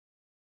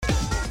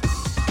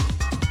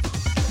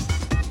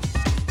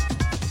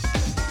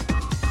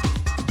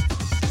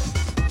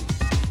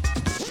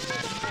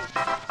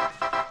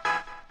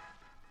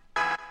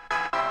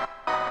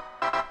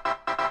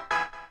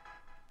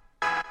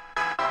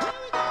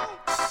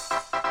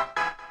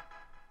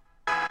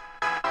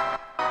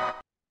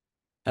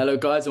Hello,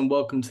 guys, and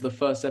welcome to the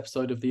first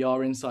episode of the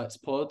R Insights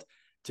pod.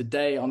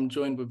 Today, I'm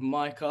joined with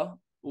Micah,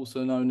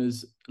 also known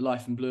as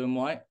Life in Blue and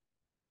White.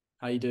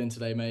 How you doing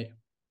today, mate?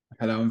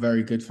 Hello, I'm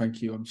very good,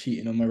 thank you. I'm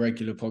cheating on my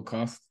regular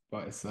podcast,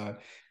 but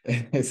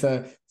it's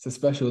a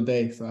special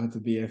day, so I had to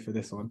be here for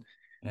this one.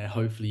 Yeah,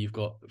 hopefully, you've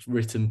got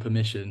written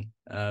permission.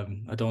 I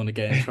don't want to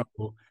get in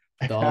trouble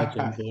with the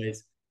RJ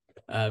boys.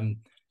 Um,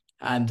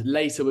 and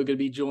later, we're going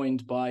to be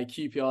joined by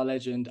QPR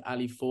legend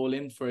Ali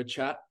Faurlin for a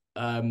chat.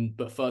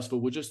 But first of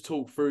all, we'll just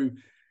talk through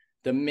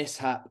the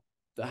mishap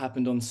that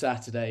happened on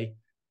Saturday.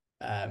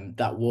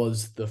 That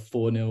was the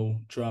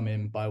 4-0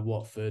 drumming by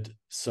Watford.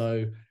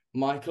 So,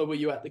 Michael, were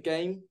you at the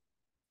game?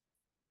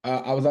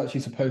 I was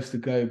actually supposed to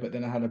go, but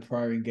then I had a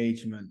prior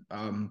engagement.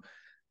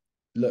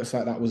 Looks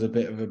like that was a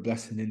bit of a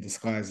blessing in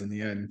disguise in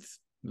the end,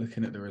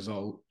 looking at the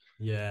result.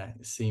 Yeah,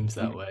 it seems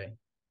that way.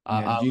 Yeah,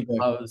 I, did I, you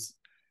go? I was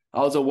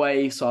I was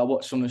away, so I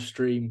watched on the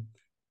stream,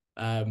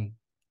 um,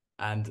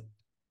 and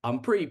I'm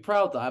pretty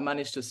proud that I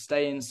managed to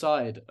stay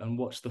inside and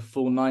watch the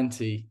full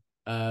 90.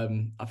 I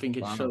think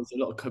it Wow. shows a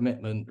lot of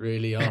commitment,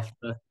 really,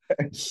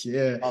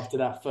 Yeah. after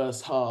that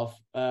first half.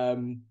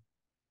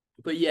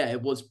 But yeah,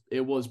 it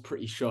was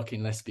pretty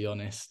shocking. Let's be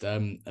honest.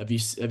 Have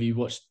you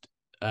watched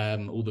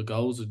all the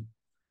goals?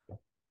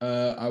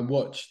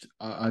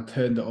 I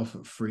turned it off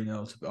at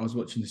 3-0. I was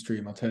watching the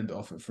stream. I turned it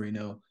off at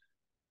 3-0,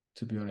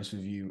 to be honest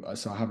with you.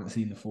 So I haven't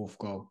seen the fourth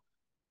goal.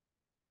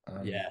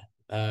 Um, Yeah.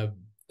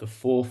 The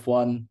fourth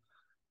one.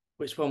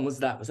 Which one was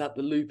that? Was that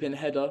the loop-in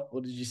header,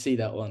 or did you see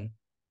that one?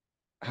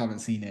 I haven't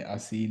seen it.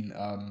 I've seen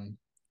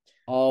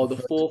Oh, the the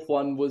first. fourth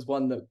one was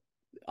one that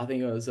I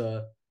think it was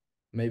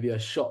maybe a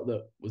shot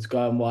that was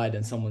going wide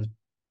and someone's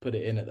put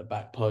it in at the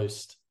back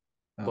post.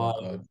 Oh But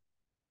God.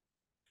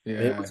 it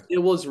Yeah. was it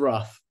was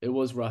rough. It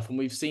was rough, and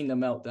we've seen the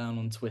meltdown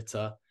on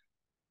Twitter.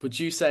 Would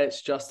you say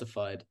it's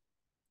justified?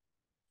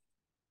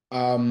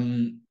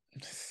 Um,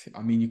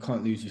 I mean, you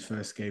can't lose your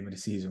first game of the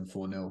season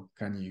 4-0,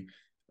 can you?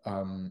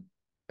 Um,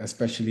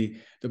 Especially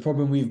the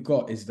problem we've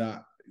got is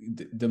that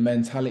the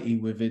mentality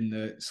within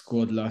the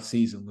squad last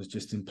season was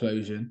just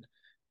implosion.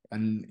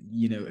 And,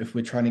 if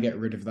we're trying to get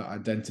rid of that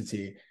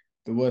identity,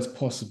 the worst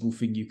possible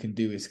thing you can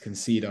do is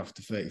concede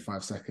after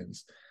 35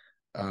 seconds.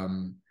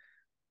 Um,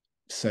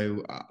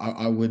 so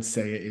I would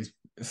say it is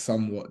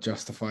somewhat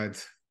justified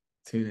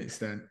to an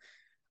extent.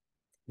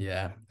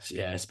 Yeah,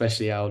 yeah,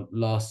 especially how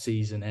last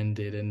season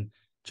ended and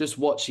just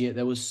watching it,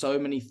 there was so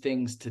many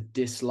things to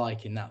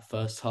dislike in that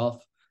first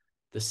half.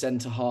 The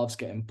centre halves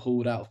getting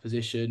pulled out of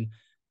position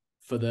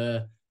for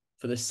the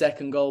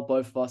second goal.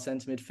 Both of our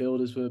centre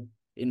midfielders were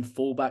in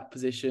fullback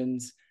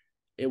positions.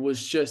 It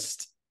was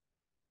just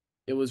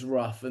it was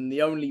rough, and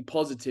the only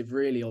positive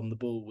really on the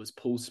ball was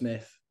Paul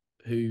Smith,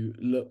 who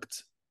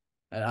looked.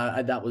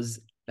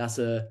 That's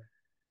a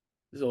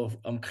sort of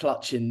I'm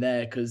clutching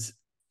there because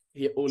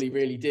all he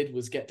really did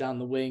was get down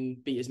the wing,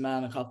 beat his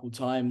man a couple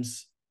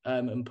times,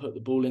 and put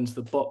the ball into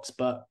the box.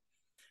 But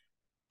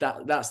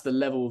that's the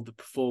level of the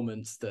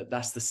performance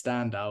that's the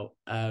standout.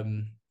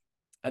 And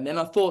then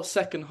I thought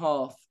second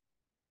half,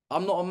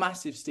 I'm not a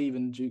massive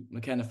Stephen Duke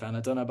McKenna fan.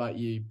 I don't know about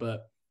you,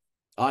 but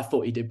I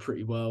thought he did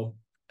pretty well.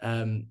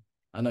 Um,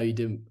 I know you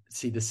didn't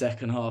see the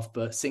second half,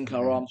 but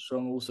Sinclair Yeah.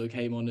 Armstrong also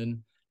came on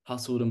and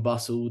hustled and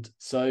bustled.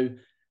 So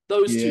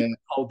those two Yeah.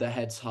 hold their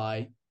heads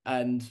high.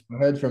 And I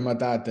heard from my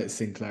dad that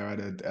Sinclair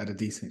had a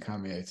decent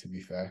cameo, to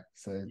be fair.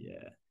 So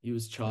yeah, he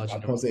was is that charging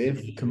up as positive?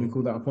 Can we usual.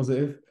 call that a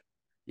positive?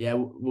 Yeah,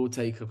 we'll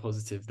take a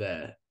positive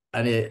there.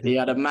 And he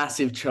had a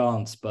massive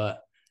chance,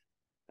 but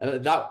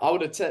that I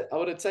would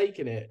have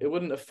taken it. It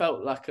wouldn't have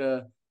felt like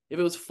a if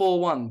it was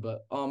 4-1,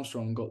 but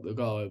Armstrong got the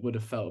goal, it would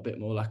have felt a bit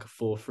more like a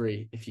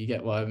 4-3, if you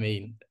get what I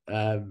mean.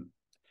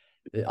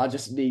 I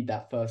just need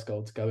that first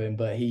goal to go in,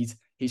 but he's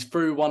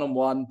through one on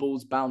one,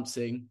 ball's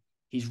bouncing.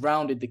 He's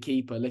rounded the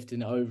keeper,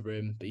 lifting it over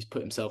him, but he's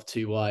put himself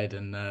too wide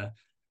and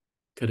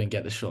couldn't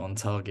get the shot on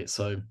target.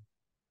 So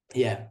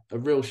yeah, a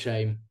real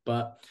shame.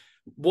 But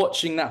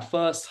watching that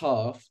first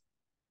half,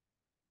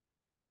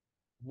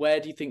 where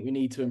do you think we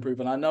need to improve?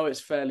 And I know it's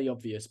fairly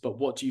obvious, but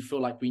what do you feel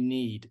like we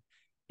need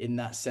in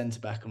that centre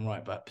back and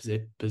right back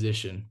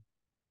position?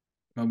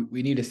 Well,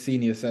 we need a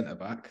senior centre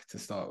back to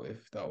start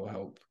with. That will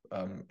help.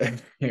 Um,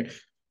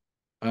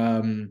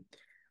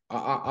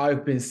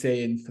 I've been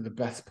saying for the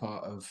best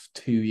part of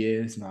 2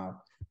 years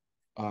now.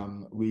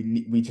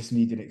 We just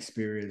need an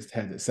experienced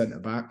head at centre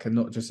back, and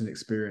not just an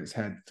experienced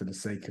head for the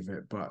sake of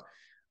it. But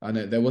I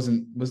know there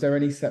wasn't. Was there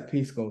any set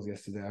piece goals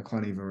yesterday? I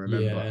can't even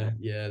remember.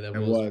 Yeah, there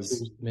There was Paul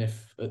was.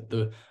 Smith at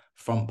the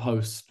front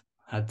post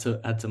had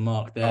to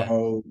mark there.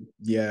 Oh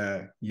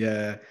yeah,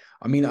 yeah.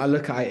 I mean, I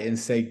look at it and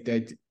say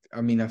they. I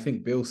mean, I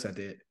think Bill said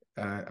it.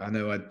 I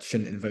know I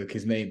shouldn't invoke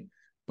his name,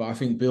 but I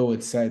think Bill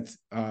had said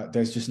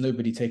there's just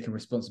nobody taking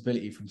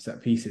responsibility from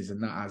set pieces,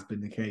 and that has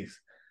been the case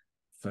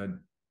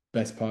for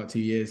best part of 2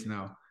 years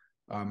now.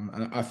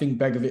 And I think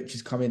Begovic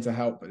is coming to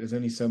help, but there's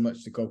only so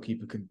much the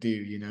goalkeeper can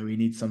do. He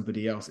needs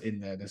somebody else in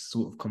there that's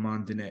sort of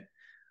commanding it.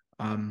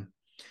 Um,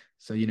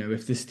 so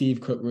if the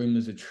Steve Cook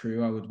rumors are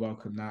true, I would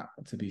welcome that.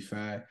 To be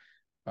fair,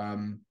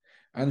 um,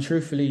 And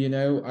truthfully,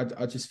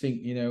 I just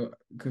think,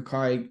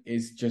 Kakai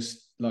is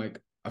just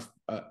like a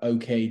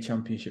okay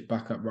championship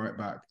backup right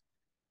back.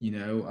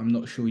 I'm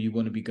not sure you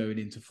want to be going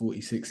into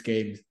 46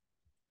 games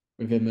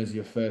with him as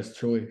your first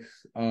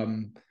choice.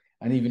 And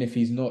even if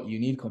he's not, you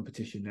need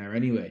competition there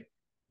anyway.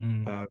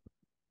 Mm. Uh,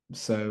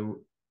 so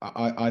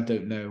I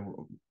don't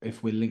know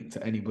if we're linked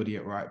to anybody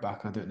at right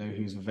back. I don't know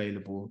who's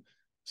available.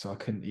 So I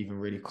couldn't even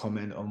really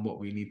comment on what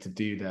we need to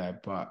do there.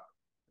 But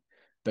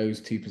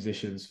those two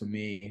positions for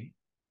me,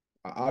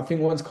 I think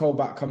once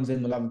Colback comes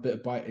in, we'll have a bit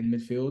of bite in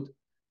midfield,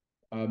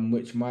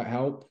 which might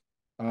help,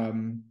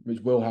 which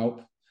will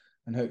help.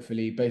 And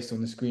hopefully, based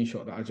on the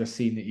screenshot that I just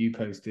seen that you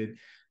posted,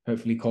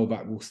 hopefully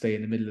Colback will stay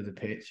in the middle of the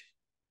pitch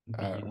Be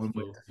when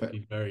useful. It'd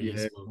be very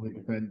useful. when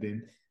we're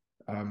defending.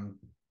 Um,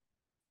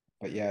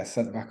 but yeah,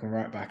 centre back and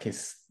right back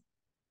is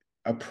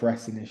a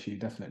pressing issue,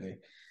 definitely.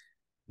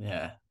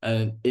 Yeah.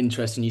 And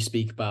interesting you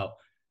speak about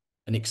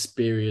an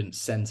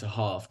experienced centre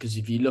half, because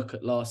if you look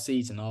at last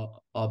season,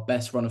 our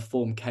best run of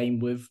form came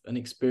with an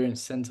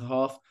experienced centre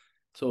half,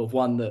 sort of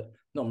one that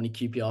not many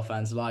QPR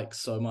fans like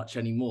so much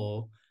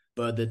anymore.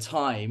 But at the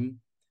time,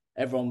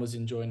 everyone was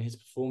enjoying his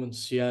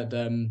performance. You had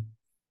Leon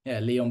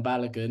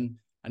Balogun,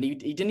 and he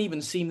didn't even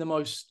seem the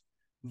most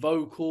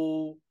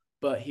vocal,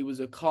 but he was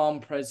a calm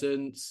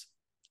presence.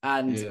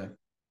 And Yeah,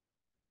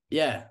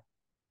 yeah,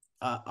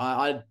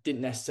 I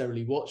didn't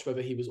necessarily watch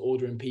whether he was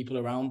ordering people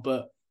around,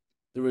 but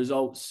the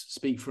results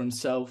speak for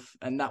himself,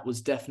 and that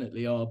was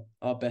definitely our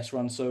best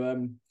run.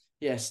 So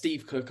yeah,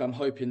 Steve Cook, I'm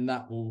hoping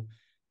that will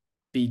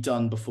be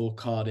done before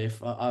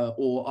Cardiff,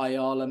 or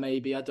Ayala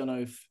maybe. I don't know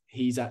if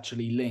he's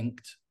actually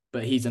linked,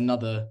 but he's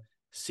another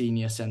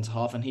senior centre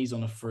half, and he's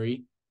on a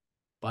free.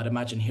 But I'd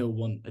imagine he'll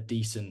want a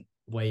decent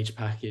wage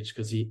package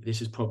because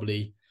this is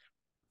probably,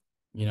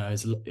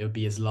 it'll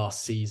be his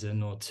last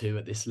season or two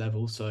at this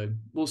level. So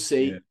we'll yeah.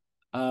 see.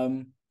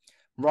 Um,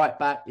 right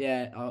back,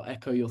 yeah, I'll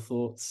echo your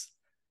thoughts.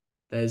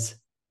 There's,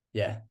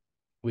 yeah,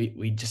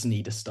 we just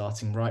need a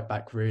starting right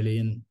back really,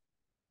 and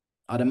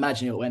I'd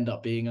imagine it'll end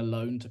up being a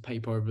loan to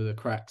paper over the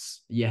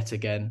cracks yet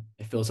again.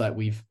 It feels like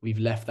we've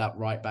left that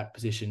right back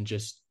position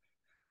just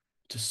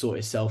to sort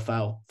itself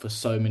out for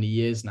so many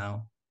years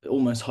now.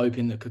 Almost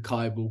hoping that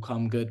Kakai will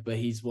come good, but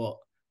he's what?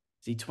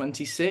 Is he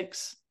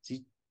 26? Is he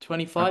I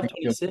 25, think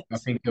he'll, I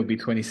 26? think he'll be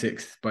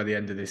 26 by the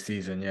end of this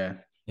season. Yeah,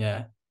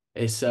 Yeah.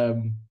 It's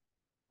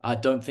I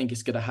don't think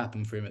it's gonna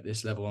happen for him at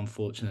this level,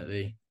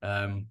 unfortunately.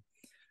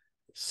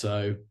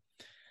 So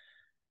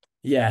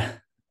yeah,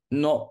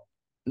 not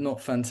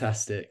not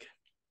fantastic.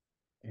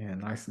 yeah.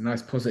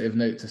 Nice positive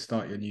note to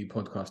start your new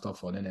podcast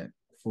off on, isn't it?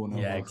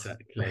 4-0 Yeah, loss.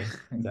 exactly.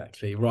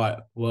 Exactly. Right.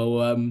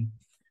 Well,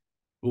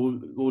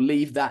 we'll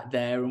leave that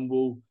there and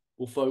we'll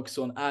focus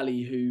on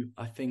Ali, who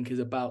I think is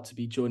about to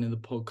be joining the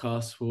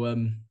podcast.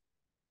 We'll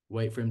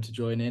wait for him to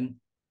join in.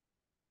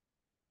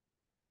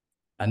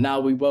 And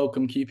now we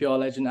welcome QPR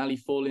legend Ali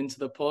Faurlin into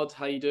the pod.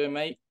 How you doing,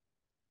 mate?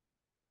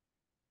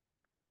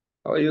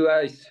 How are you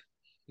guys?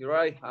 You're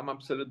right. I'm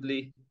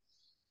absolutely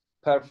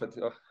perfect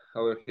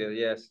over here.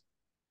 Yes.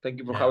 Thank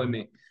you for Yeah, having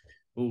me.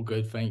 all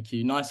good, thank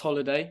you. Nice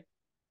holiday.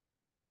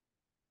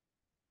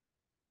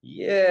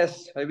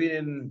 Yes, I've been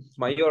in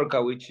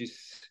Mallorca, which is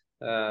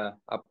a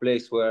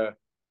place where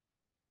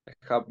I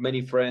have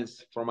many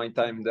friends from my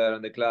time there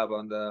in the club,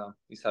 and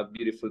it's a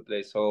beautiful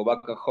place. So back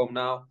at home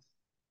now,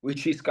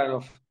 which is kind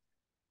of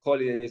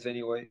holidays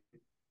anyway.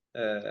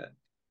 Uh,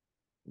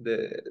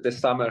 the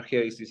summer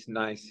here is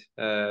nice.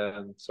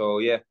 So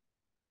yeah,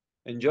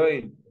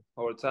 enjoying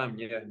our time.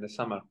 Yeah, in the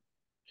summer.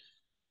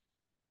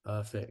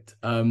 Perfect.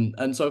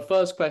 And so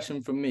first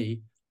question from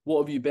me,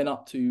 what have you been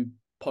up to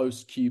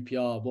post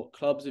QPR? What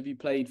clubs have you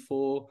played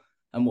for?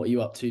 And what are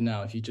you up to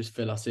now? If you just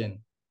fill us in.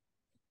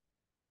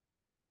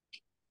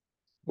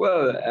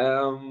 Well,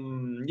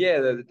 yeah,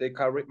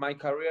 my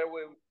career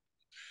will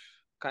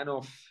kind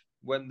of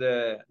went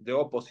the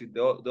opposite,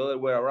 the other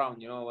way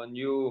around. You know, when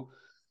you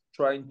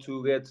trying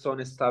to get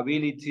some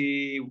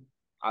stability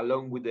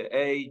along with the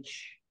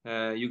age,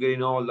 you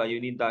getting old, and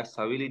you need that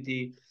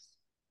stability.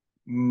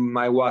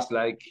 I was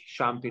like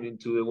jumping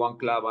into the one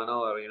club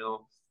another. You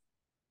know,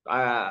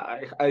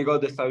 I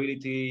got the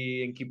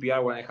stability in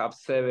KPR when I have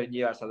 7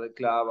 years at the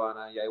club, and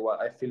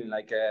I feeling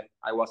like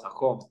I was at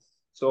home.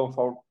 So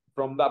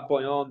from that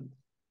point on,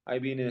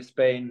 I've been in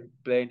Spain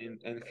playing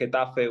in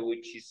Getafe,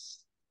 which is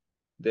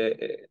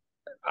the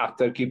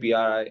after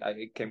KPR,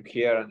 I came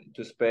here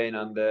to Spain,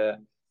 and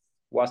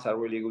was a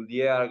really good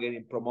year,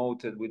 getting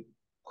promoted with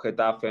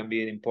Getafe and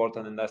being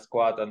important in that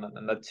squad and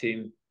that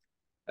team.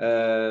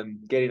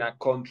 Getting a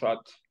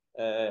contract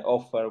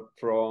offer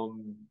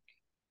from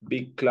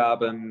big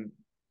club in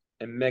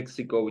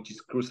Mexico, which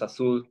is Cruz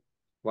Azul,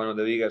 one of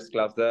the biggest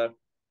clubs there.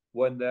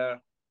 Went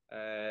there,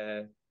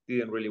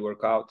 didn't really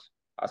work out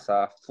as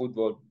a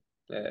football.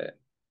 Uh,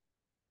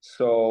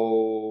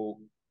 so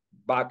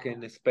back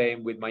in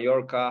Spain with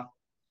Mallorca,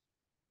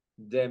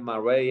 then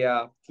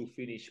Marbella to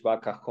finish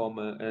back at home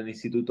in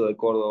Instituto de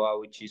Córdoba,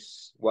 which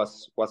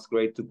was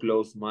great to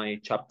close my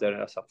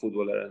chapter as a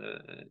footballer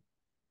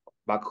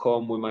back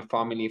home with my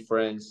family,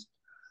 friends,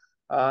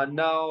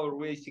 Now,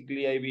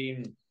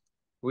 basically,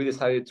 we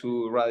decided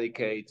to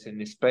eradicate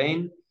in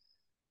Spain.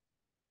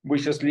 We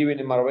just living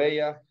in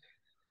Marbella.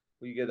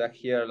 We get that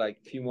here like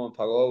a few months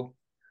ago.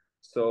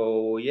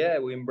 So yeah,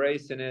 we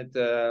embracing it.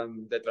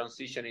 The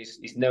transition is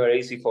never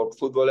easy for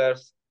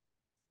footballers,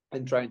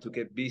 and trying to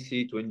get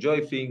busy to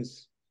enjoy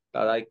things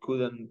that I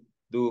couldn't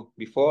do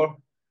before.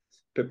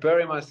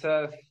 Preparing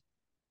myself.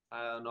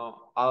 I don't know.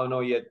 I don't know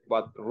yet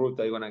what route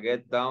I'm gonna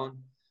get down,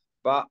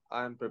 but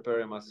I'm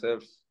preparing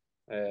myself.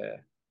 Uh,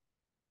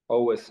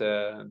 Always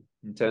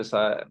in terms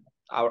of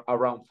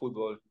around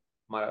football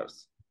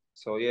matters.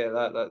 So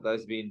yeah,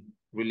 that's been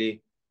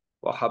really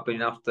what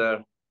happened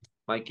after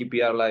my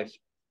KPR life.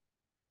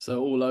 So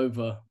all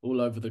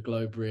over the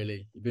globe,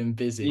 really. You've been Yeah,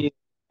 busy.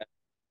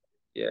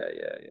 yeah.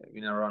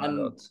 Been around a And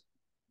lot.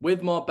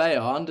 with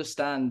Marbella, I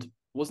understand,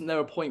 wasn't there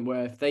a point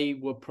where if they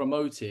were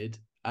promoted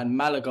and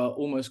Malaga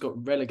almost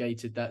got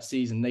relegated that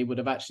season, they would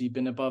have actually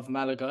been above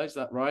Malaga? Is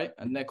that right?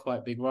 And they're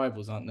quite big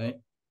rivals, aren't they?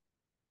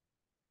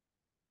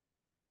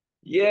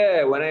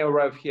 Yeah, when I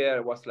arrived here,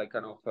 it was like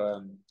kind of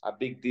a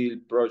big deal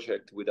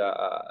project with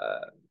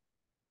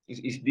this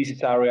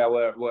is area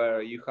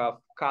where you have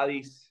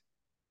Cadiz,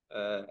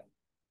 uh,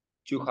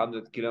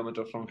 200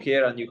 kilometers from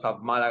here, and you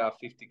have Malaga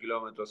 50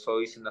 kilometers. So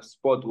it's in a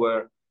spot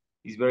where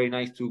it's very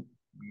nice to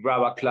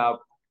grab a club,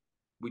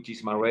 which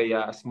is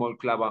Marbella, a small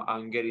club,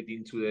 and get it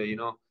into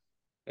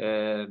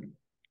the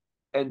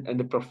and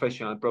the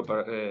professional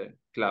proper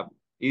club.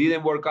 It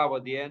didn't work out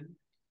at the end,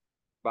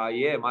 but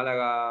yeah,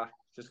 Malaga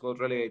just got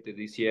relegated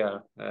this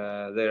year.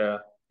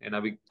 They're in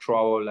a big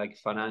trouble, like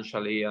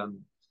financially, and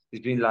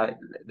it's been like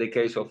the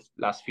case of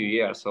last few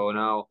years. So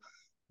now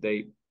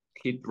they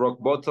hit rock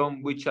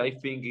bottom, which I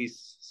think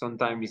is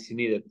sometimes is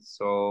needed.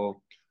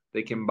 So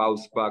they can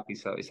bounce back.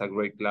 It's a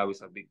great club.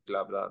 It's a big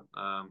club that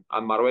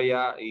and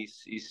Marbella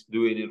is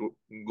doing it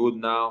good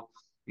now.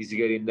 Is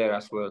getting there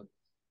as well.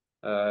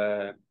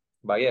 Uh,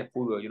 but yeah,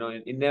 football,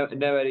 it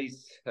never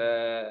is.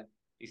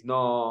 It's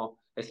not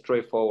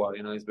straightforward.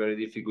 It's very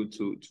difficult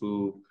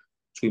to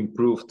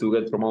improve, to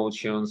get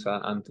promotions,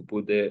 and to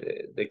put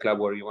the club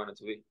where you want it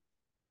to be.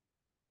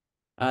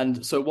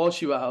 And so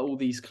whilst you were at all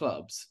these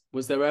clubs,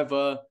 was there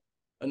ever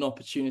an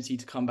opportunity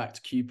to come back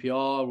to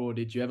QPR, or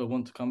did you ever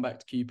want to come back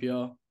to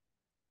QPR?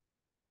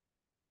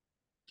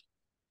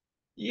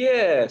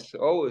 Yes,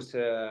 always.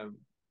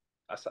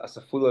 As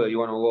a footballer, you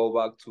want to go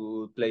back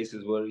to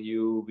places where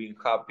you've been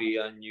happy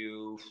and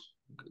you've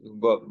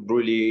got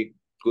really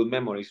good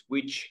memories,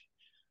 which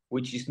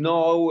is not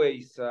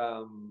always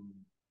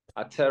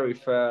a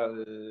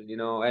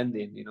terrible,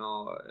 ending.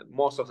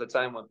 Most of the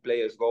time when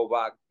players go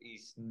back,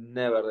 it's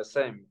never the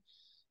same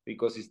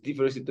because it's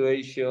different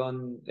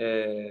situation.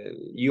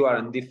 You are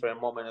in different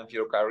moment of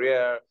your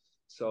career,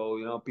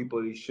 so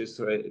people is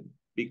just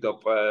picked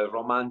up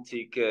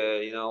romantic.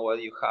 What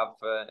you have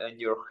in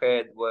your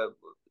head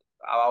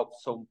about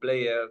some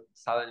player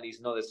suddenly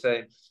it's not the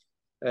same.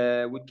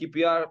 With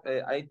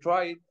KPR, I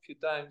tried a few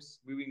times.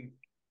 We've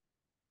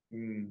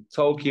been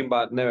talking,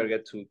 but never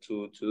get to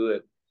do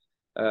it.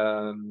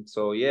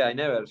 So yeah, I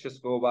never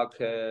just go back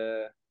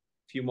a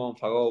few months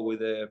ago with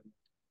the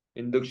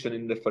induction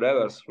in the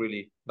Forevers.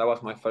 Really, that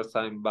was my first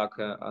time back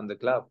on the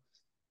club.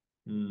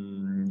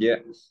 Yeah.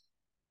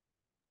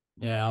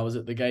 Yeah, I was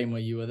at the game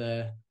where you were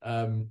there.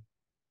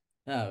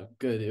 Oh,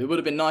 good. It would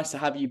have been nice to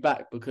have you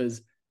back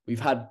because we've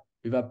had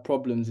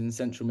problems in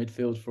central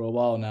midfield for a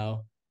while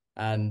now,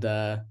 and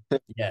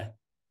yeah,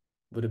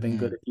 would have been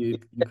good Mm. if you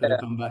could have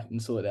come back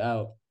and sorted it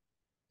out.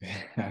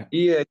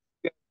 Yeah,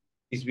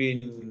 it's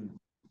been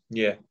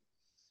yeah.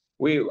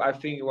 I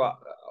think what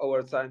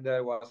over time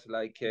there was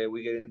like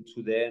we get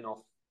into the end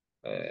of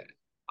uh,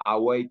 a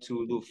way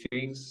to do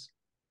things,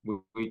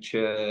 which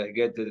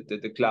get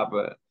the club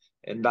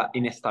and that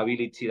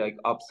instability, like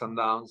ups and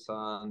downs,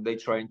 and they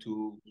trying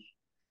to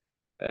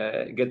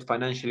get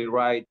financially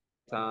right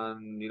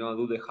and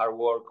do the hard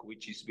work,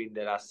 which has been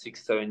the last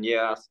 6 7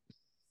 years.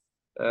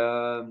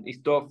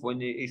 It's tough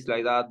when it's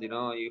like that.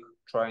 You're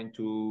trying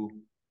to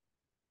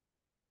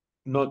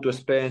not to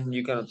spend.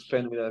 You cannot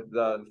spend with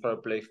the fair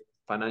play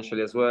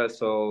financially as well.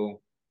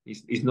 So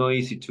it's not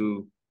easy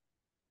to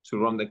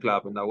run the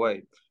club in that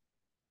way.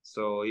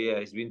 So yeah,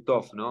 it's been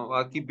tough, no.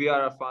 Well,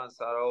 KPR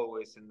fans are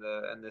always in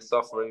the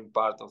suffering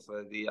part of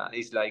the.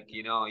 It's like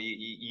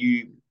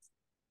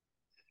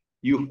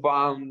you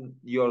found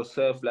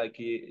yourself like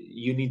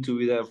you need to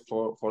be there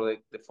for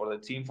the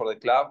team, for the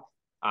club,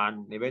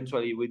 and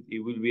eventually it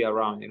will be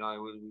around. It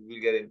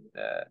will get it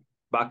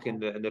back in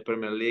the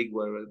Premier League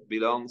where it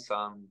belongs,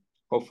 and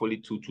hopefully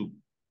to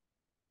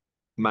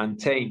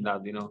maintain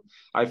that.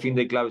 I think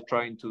the club is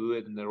trying to do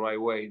it in the right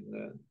way,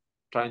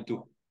 trying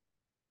to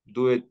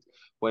do it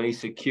when it's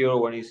secure,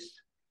 when it's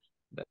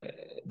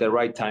the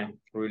right time.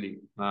 Really,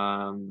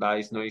 that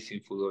is not easy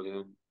in football.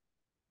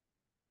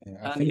 Yeah,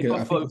 I And think if I I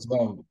think follow, as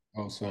well.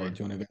 Oh, go sorry. on.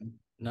 Do you want to go?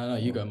 No,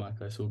 you Or- go,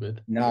 Michael. It's all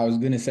good. No, I was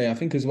gonna say. I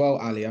think as well,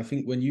 Ali. I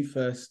think when you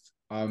first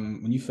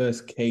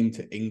came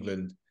to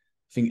England,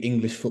 I think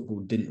English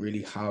football didn't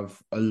really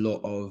have a lot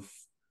of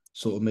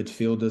sort of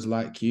midfielders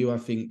like you. I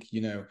think,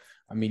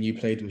 I mean, you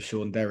played with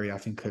Sean Derry. I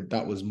think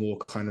that was more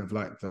kind of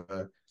like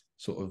the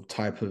sort of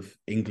type of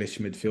English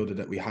midfielder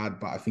that we had.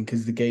 But I think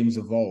as the game's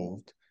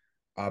evolved,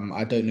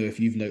 I don't know if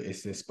you've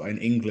noticed this, but in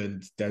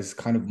England, there's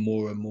kind of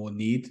more and more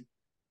need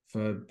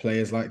for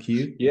players like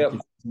you. Yeah, Like,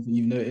 is something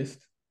you've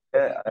noticed?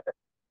 yeah,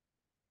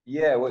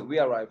 yeah. We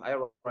arrived. I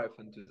arrived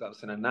in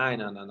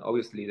 2009, and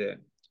obviously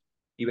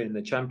even in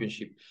the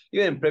Championship,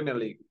 even in Premier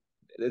League,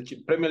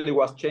 the Premier League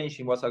was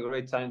changing. Was a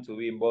great time to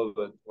be involved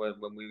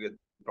when we get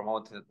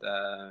promoted,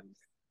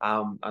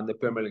 and the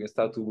Premier League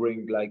started to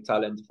bring like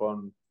talent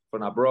from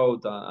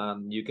abroad,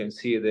 and you can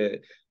see the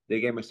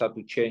game start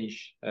to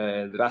change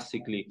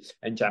drastically.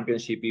 And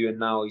Championship even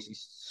now is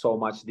so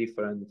much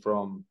different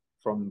from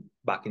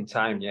back in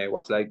time. Yeah, it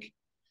was like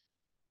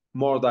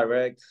more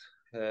direct,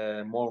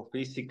 more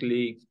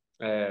physically.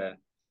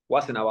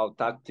 Wasn't about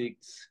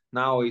tactics.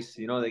 Now is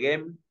the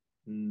game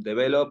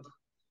develop.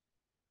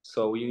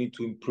 So you need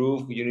to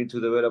improve. You need to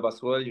develop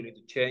as well. You need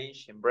to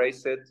change,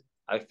 embrace it.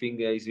 I think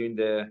it's in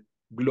the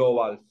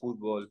global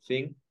football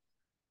thing.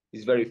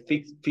 It's very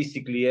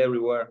physically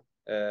everywhere.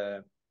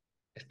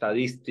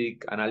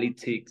 Statistic,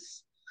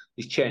 analytics,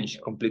 it's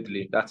changed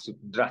completely. That's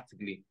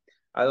drastically.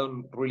 I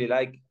don't really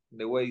like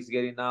the way it's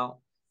getting now.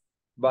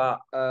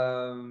 But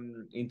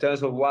in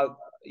terms of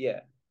yeah,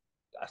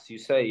 as you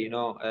say,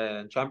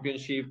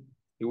 championship,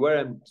 there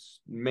weren't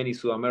many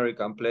South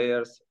American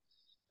players,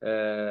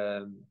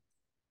 and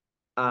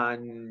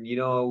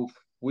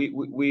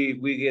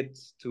we get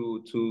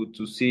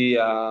to see,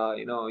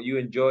 you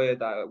enjoy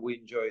it, we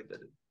enjoy it,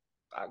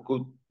 a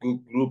good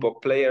group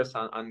of players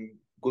and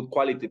good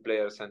quality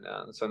players and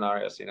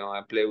scenarios.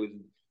 I play with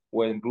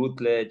Wayne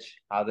Rutledge,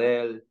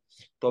 Adele,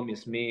 Tommy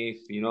Smith,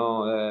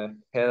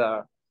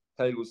 Heather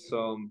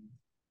Helguson,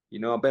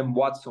 Ben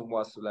Watson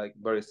was like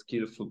very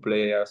skillful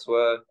player as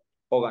well.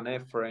 Hogan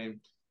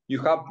Ephraim. You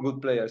have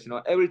good players.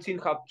 Every team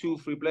have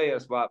 2-3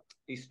 players, but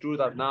it's true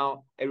that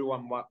now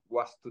everyone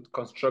was to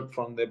construct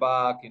from the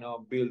back.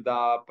 Build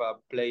up,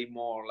 play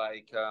more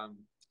like a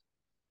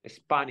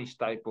Spanish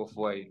type of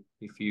way.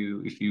 If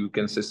you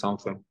can say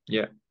something,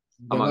 yeah,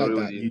 You I'm don't like agree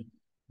with that. you.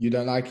 You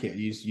don't like it.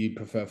 You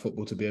prefer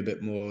football to be a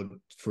bit more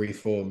free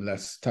form,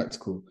 less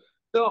tactical.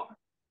 No,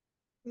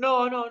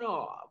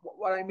 no.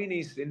 What I mean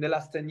is, in the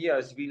last 10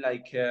 years, it's been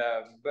like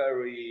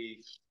very.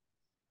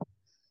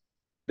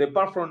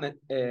 Apart from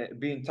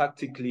being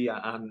tactically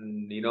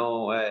and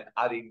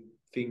adding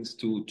things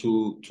to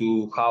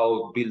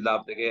how build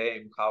up the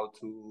game, how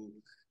to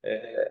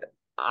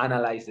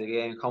analyze the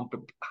game,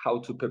 how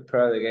to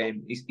prepare the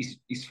game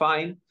is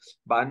fine.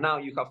 But now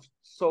you have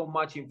so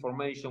much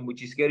information,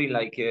 which is getting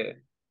like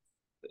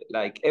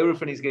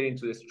everything is getting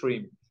to the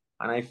stream.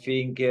 And I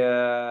think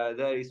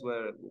that is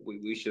where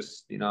we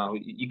just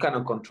you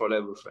cannot control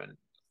everything.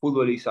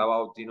 Football is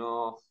about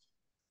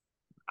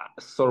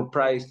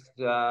surprise,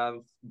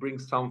 bring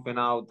something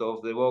out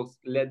of the box,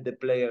 let the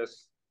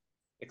players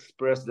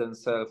express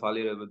themselves a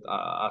little bit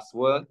as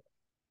well.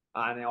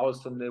 And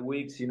also in the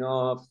weeks,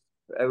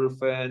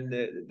 everything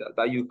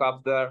that you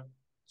have there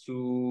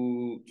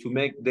to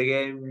make the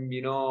game,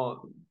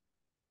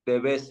 the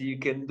best you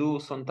can do.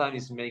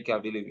 Sometimes make a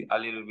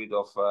little bit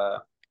of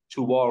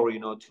too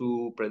boring or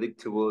too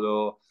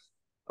predictable,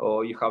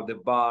 or you have the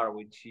bar,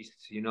 which is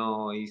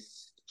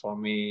for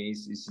me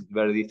is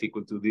very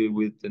difficult to deal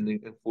with in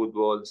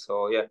football.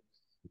 So yeah,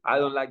 I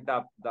don't like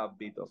that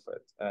bit of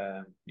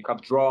it. You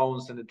have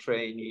drones in the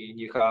training.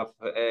 You have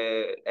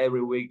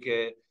every week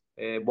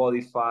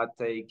body fat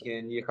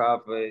taken. You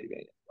have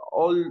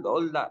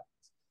all that.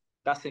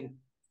 Doesn't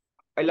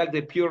I like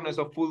the pureness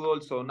of football?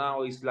 So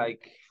now it's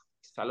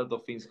a lot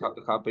of things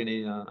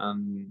happening,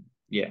 and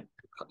yeah,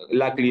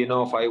 luckily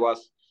enough, I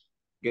was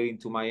getting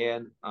to my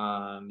end,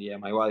 and yeah,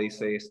 my body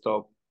say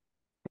stop,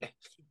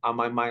 and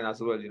my mind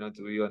as well.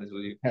 To be honest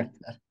with you,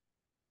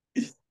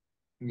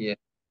 yeah,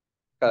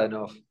 kind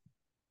of.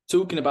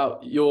 Talking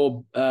about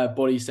your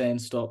body saying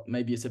stop,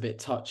 maybe it's a bit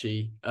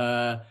touchy.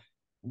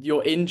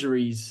 Your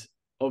injuries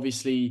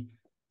obviously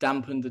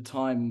dampened the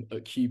time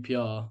at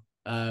QPR.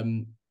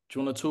 Do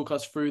you want to talk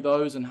us through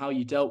those and how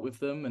you dealt with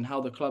them and how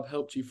the club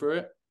helped you through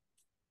it?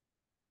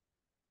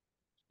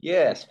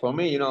 Yes, for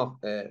me,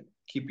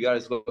 QPR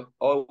is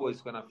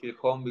always gonna feel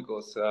home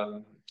because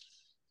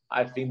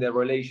I think the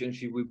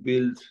relationship we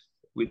built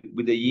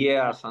with the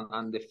years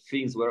and the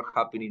things were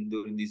happening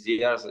during these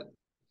years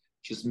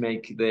just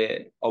make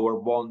our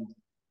bond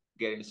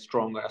getting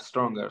stronger and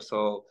stronger.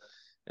 So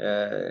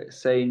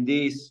saying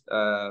this,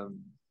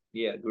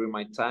 yeah, during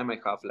my time I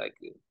have like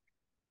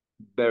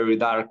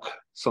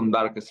some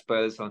dark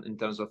spells in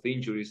terms of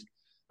injuries.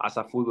 As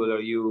a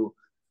footballer,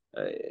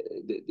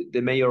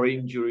 the major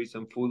injuries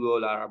in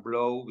football are a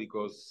blow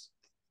because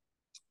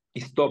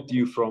it stopped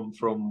you from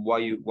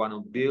what you want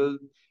to build.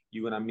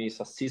 You're gonna miss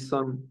a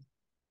season,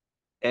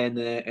 and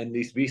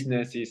this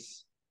business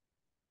is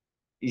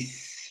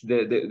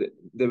the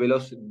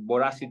velocity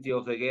voracity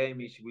of the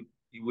game it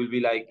will be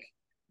like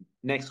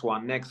next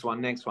one, next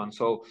one, next one.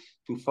 So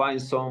to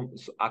find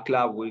a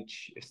club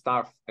which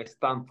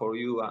stand for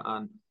you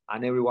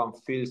and everyone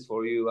feels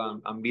for you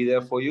and be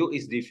there for you,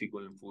 is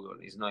difficult in football.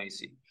 It's not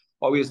easy.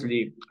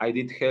 Obviously, I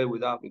did help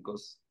with that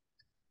because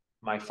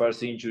my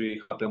first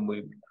injury happened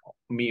with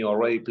me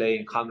already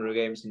playing 100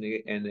 games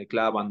in the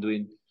club and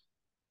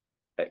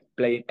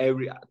playing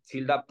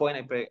till that point.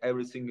 I play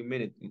every single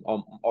minute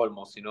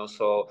almost,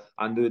 so,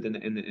 and do it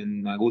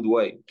in a good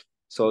way.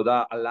 So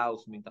that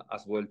allows me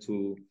as well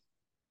to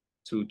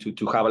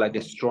have like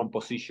a strong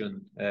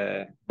position.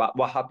 But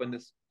what happened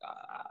is,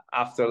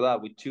 after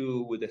that with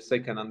the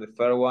second and the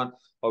third one,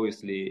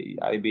 obviously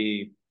I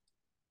be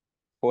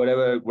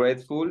forever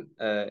grateful.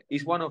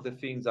 It's one of the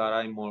things that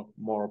I'm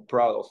more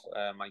proud of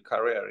my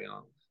career,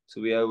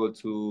 to be able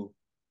to,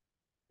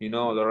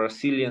 the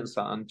resilience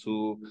and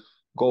to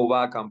go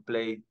back and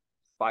play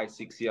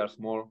 5-6 years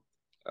more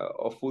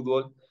of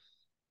football.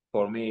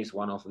 For me, is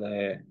one of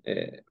the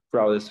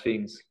proudest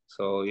things.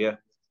 So yeah.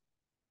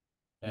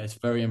 Yeah, it's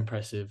very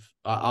impressive.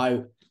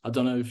 I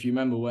don't know if you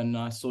remember when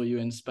I saw you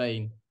in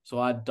Spain. So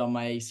I'd done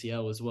my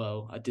ACL as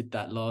well. I did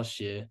that last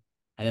year,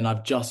 and then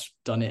I've just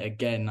done it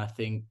again, I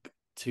think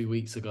 2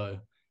 weeks ago.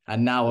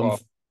 And Wow.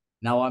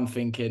 now I'm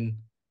thinking,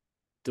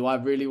 do I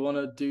really want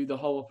to do the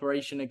whole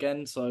operation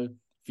again? So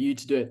for you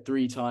to do it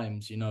 3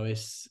 times,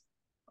 it's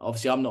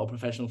obviously I'm not a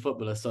professional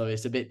footballer, so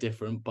it's a bit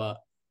different. But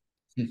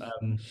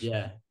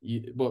yeah,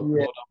 well done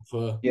Yeah,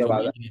 for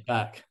but making it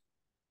back.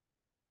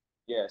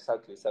 yeah,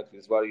 exactly. It's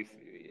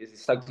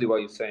exactly what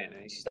you're saying.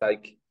 It's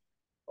like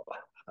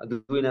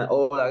doing it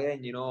all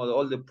again,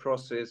 all the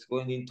process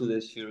going into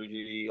the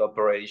surgery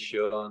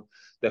operation.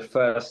 The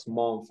first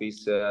month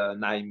is a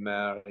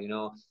nightmare.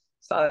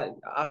 So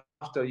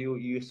after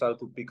you start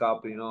to pick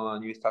up,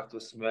 and you start to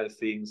smell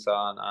things,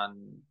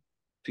 and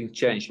things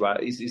change.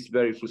 But it's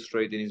very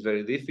frustrating. It's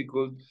very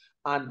difficult,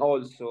 and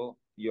also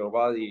your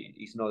body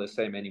is not the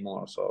same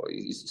anymore. So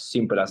it's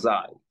simple as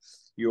that.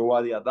 Your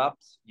body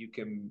adapts. You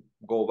can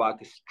go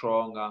back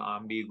strong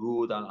and be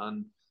good,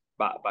 and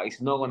but it's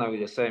not gonna be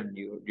the same.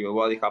 Your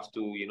body has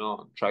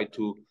to, try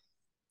to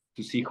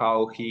see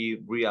how he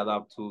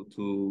readapt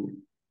to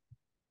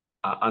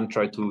and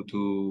try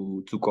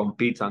to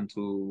compete and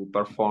to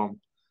perform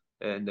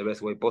in the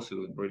best way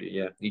possible. Really,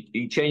 yeah.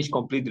 It changed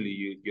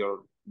completely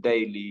your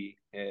daily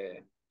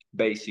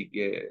basic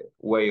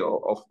way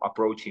of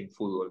approaching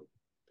football.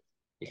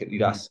 It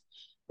does,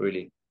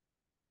 really.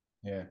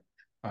 Yeah.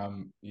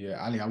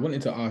 Yeah, Ali, I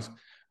wanted to ask,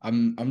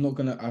 I'm not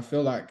gonna, I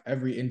feel like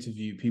every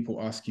interview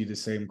people ask you the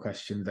same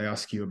question. They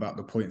ask you about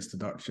the points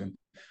deduction.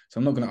 So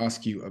I'm not gonna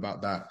ask you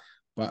about that.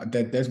 But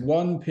there's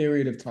one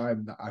period of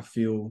time that I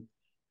feel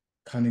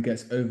kind of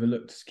gets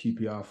overlooked as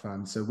QPR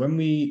fans. So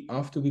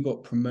after we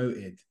got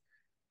promoted,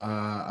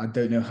 I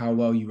don't know how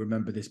well you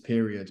remember this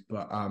period,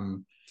 but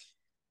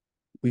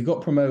we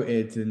got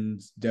promoted and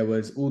there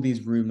was all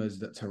these rumors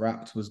that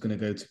Taarabt was going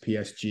to go to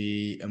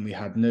PSG and we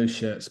had no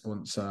shirt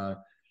sponsor.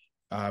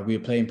 We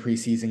were playing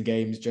preseason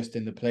games just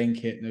in the playing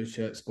kit, no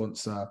shirt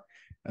sponsor,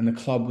 and the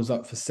club was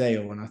up for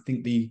sale. And I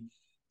think the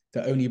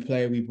only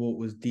player we bought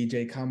was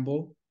DJ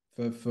Campbell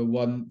for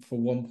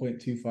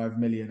 1.25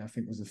 million, I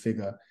think was the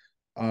figure.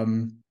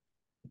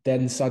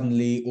 Then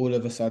suddenly, all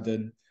of a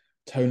sudden,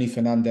 Tony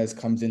Fernandez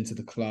comes into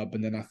the club,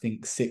 and then I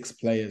think 6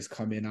 players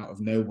come in out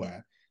of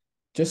nowhere.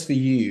 Just for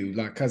you,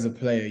 like as a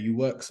player, you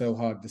worked so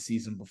hard the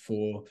season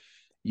before.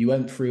 You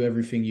went through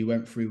everything you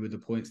went through with the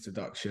points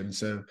deduction.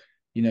 So,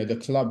 the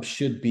club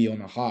should be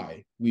on a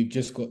high. We've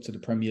just got to the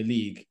Premier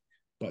League,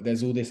 but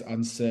there's all this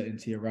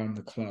uncertainty around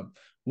the club.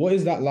 What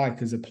is that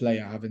like as a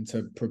player having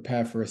to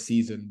prepare for a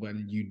season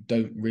when you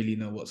don't really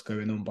know what's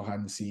going on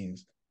behind the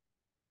scenes?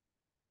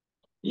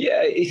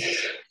 Yeah,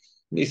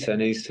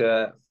 listen,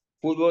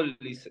 football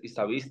is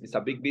a business, it's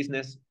a big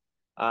business,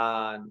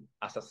 and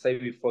as I said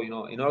before,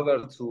 in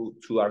order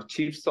to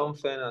achieve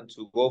something and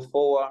to go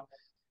forward,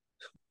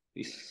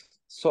 it's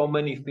so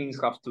many things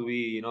have to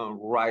be,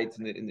 right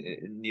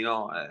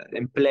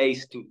in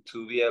place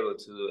to be able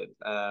to do it.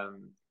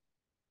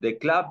 The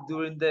club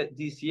during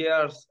these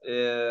years,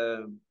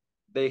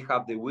 they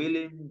have the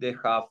willing, they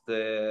have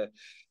the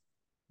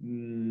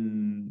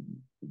mm,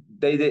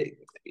 they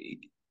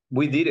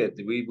we did it.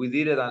 We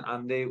did it,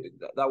 and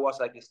that was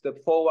like a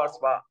step forwards.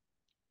 But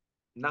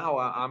now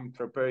I'm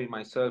preparing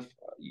myself.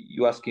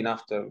 You asking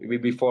after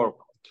before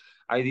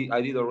I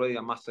did already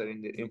a master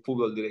in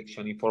football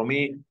direction. And for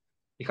me,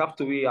 it have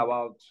to be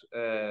about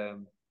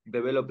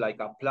develop like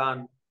a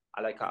plan,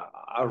 like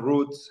a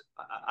route,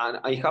 and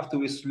I have to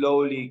be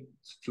slowly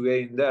to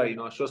get in there.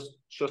 Just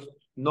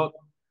not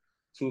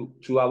to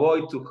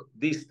avoid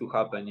this to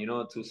happen.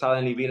 To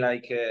suddenly be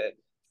like.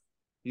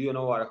 You don't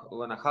know what's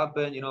gonna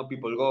happen.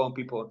 People go and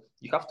people.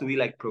 You have to be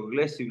like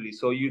progressively,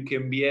 so you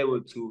can be able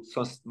to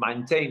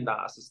maintain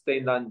that,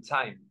 sustain that in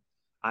time,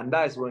 and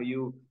that's where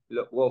you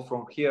go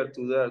from here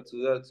to there,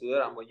 to there, to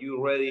there, and when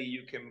you're ready,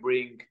 you can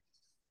bring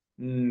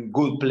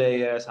good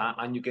players,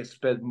 and you can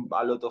spend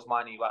a lot of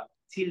money. But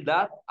till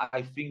that,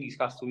 I think it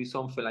has to be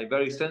something like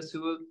very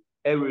sensible.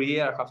 Every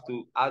year, I have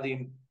to add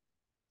in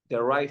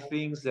the right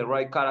things, the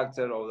right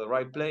character, or the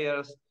right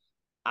players,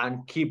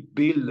 and keep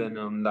building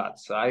on that.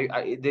 So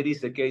there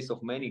is the case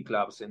of many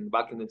clubs, and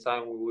back in the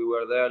time when we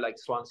were there, like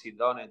Swansea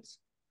done it.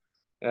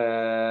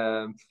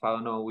 I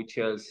don't know which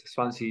else.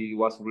 Swansea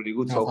was really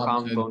good.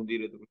 Southampton. Southampton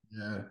did it.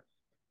 Yeah.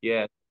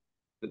 Yeah,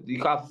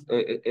 you have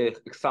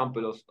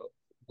example of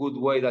good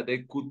way that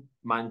they could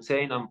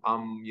maintain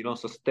and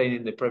sustain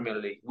in the Premier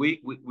League. We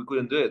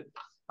couldn't do it,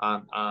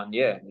 and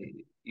yeah,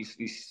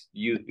 it's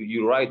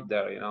you're right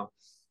there.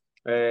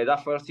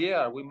 That first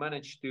year we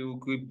managed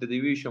to keep the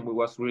division. We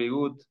was really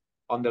good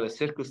under the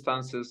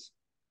circumstances.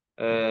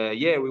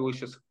 Yeah, we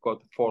just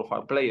got 4 or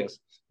 5 players,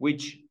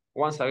 which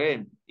once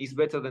again is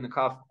better than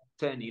have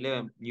 10,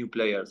 11 new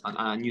players and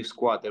a new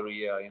squad every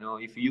year.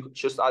 If you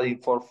just adding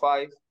 4 or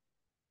 5,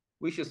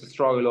 we just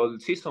struggled all the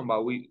season,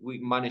 but we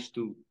managed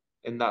to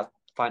in that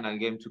final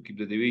game to keep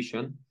the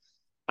division.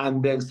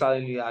 And then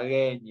suddenly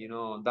again,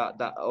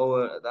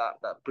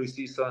 that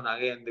preseason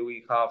again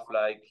we have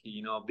like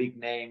big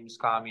names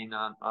coming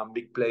and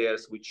big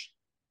players, which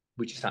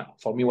is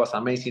for me was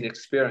amazing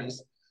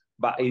experience.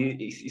 But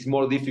it's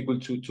more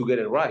difficult to get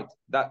it right.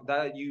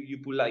 That you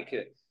put like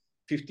a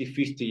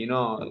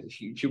 50-50,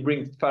 if you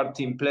bring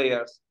 13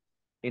 players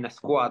in a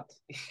squad,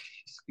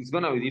 it's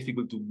gonna be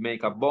difficult to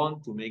make a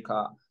bond, to make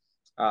a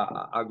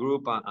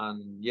group,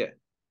 and yeah,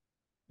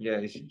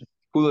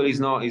 football is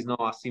not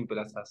as simple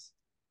as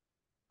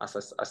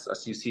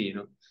you see.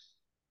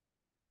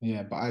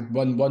 Yeah, but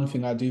one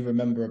thing I do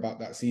remember about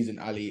that season,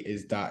 Ali,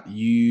 is that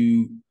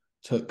you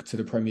took to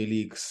the Premier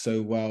League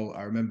so well.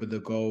 I remember the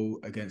goal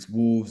against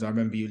Wolves. I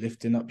remember you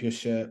lifting up your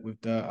shirt with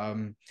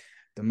the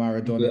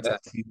Maradona Yeah.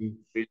 tattoo.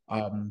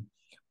 Um,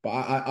 but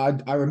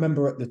I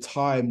remember at the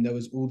time there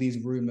was all these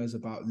rumors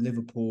about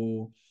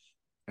Liverpool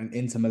and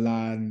Inter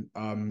Milan.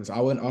 So I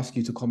won't ask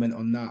you to comment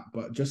on that,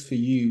 but just for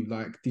you,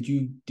 like, did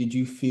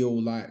you feel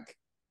like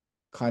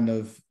kind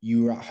of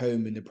you were at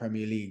home in the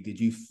Premier League? Did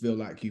you feel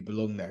like you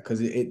belonged there?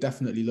 Because it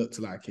definitely looked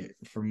like it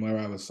from where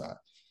I was at.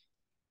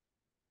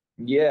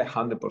 Yeah,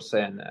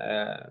 100%.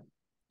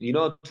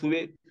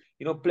 Today,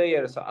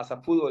 players as a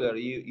footballer,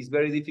 it's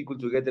very difficult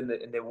to get in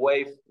the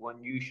wave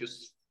when you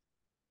just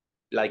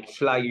like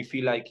fly. You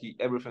feel like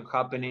everything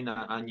happening,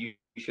 and you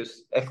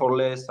just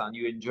effortless, and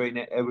you enjoying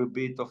every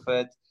bit of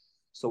it.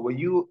 So when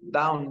you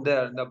down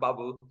there in the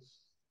bubble,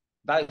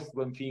 that's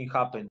when things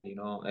happen.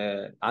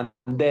 And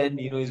then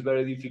it's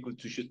very difficult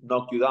to just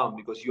knock you down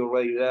because you're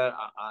already there,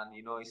 and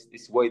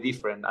it's way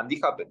different. And this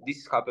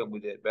happened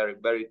with a very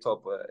very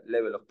top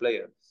level of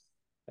player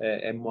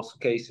in most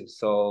cases.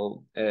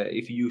 So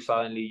if you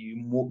suddenly you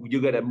move,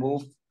 you gotta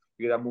move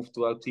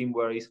to a team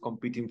where it's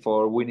competing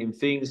for winning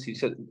things.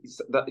 It's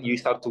that you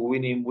start to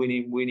winning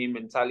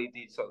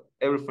mentality. So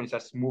everything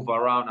just move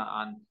around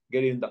and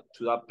getting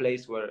to that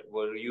place where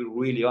you're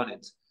really on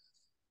it.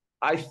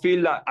 I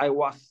feel like I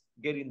was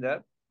getting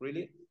there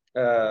really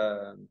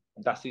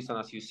that season,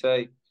 as you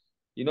say.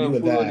 You In were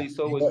football, there. it's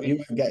always You been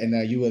weren't getting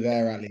there. You were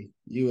there, Ali.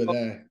 You were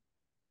there.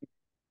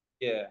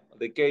 yeah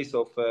the case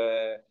of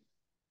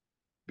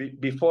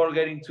before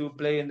getting to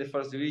play in the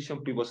first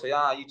division, people say,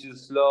 you're too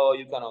slow,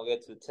 you cannot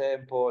get to the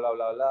tempo, blah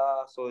blah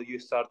blah. So you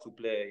start to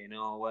play.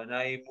 When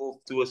I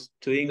moved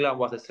to England,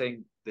 was the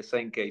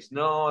same case.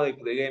 No,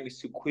 the game is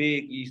too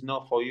quick. It's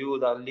not for you.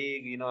 That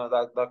league,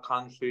 that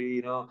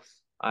country,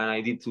 And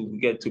I did to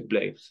get to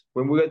play.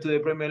 When we get to the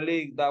Premier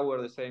League, that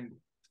were the same,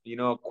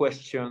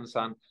 questions,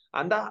 and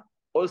that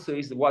also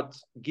is what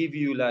give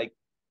you like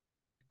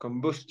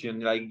combustion.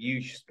 Like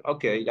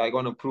okay, I'm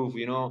gonna prove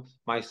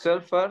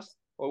myself first.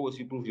 Always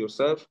you prove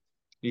yourself.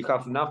 You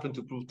have nothing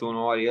to prove to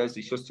nobody else.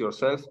 It's just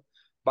yourself.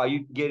 But you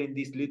getting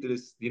these little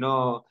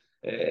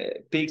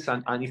peaks,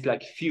 and it's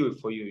like fuel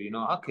for you.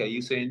 Okay,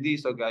 you saying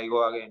this, okay, I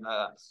go again.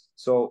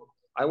 So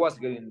I was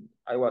getting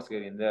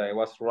there. I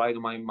was right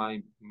in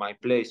my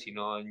place.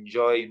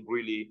 Enjoying,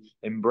 really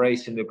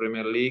embracing the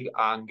Premier League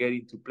and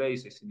getting to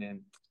places. And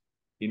then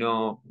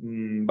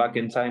back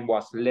in time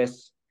was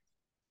less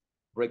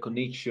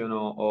recognition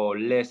or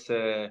less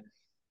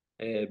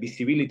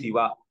visibility,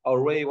 but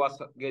already was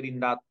getting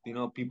that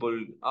people,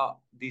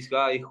 this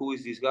guy, who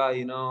is this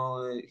guy,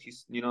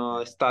 he's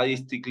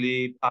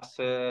statistically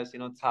passes,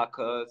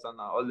 tackles and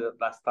all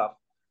that stuff,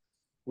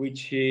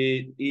 which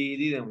it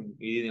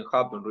didn't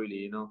happen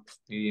really. It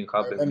didn't I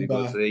happen because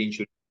remember. the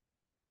injury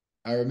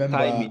I remember.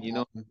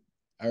 timing.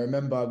 I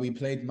remember we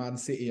played Man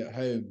City at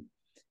home,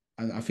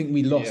 and I think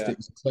we lost. Yeah. It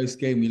was a close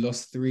game. We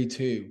lost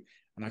 3-2.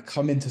 And I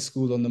come into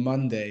school on the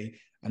Monday,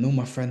 and all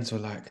my friends were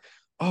like,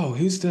 "Oh,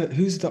 who's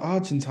the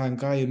Argentine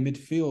guy in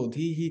midfield?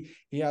 He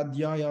had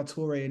Yaya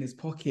Toure in his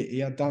pocket. He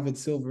had David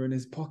Silva in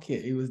his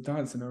pocket. He was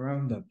dancing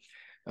around them."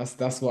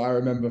 That's what I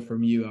remember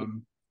from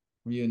you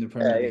in the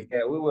Premier Yeah, League.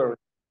 yeah, we were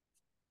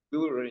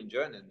really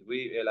enjoying it.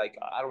 We like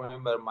I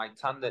remember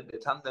the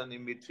tandem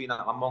in between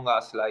among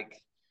us,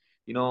 like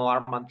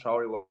Armand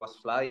Traore was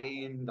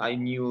flying. I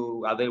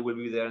knew Adele will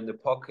be there in the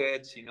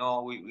pockets.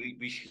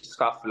 We should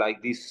have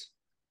like this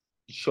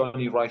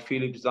Johnny Wright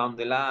Phillips down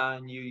the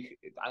line.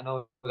 I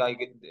know like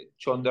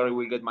Sean Derry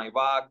will get my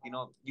back.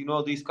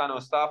 This kind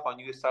of stuff, and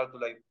you start to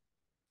like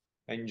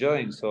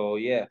enjoying. So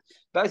yeah,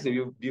 that's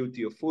the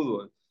beauty of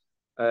football.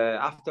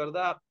 After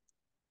that,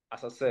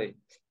 as I say,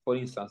 for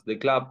instance, the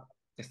club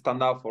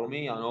stand up for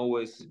me and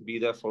always be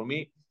there for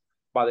me,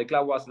 but the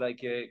club was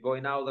like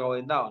going out,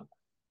 going down,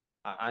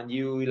 and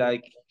you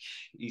like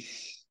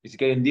it's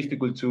getting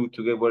difficult to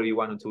get where you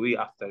wanted to be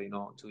after,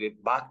 to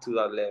get back to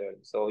that level.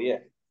 So yeah,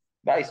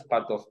 that is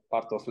part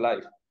of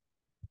life,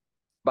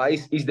 but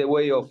it's the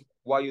way of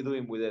what you're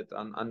doing with it,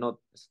 and not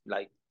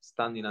like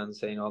standing and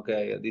saying,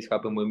 okay, this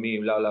happened with me,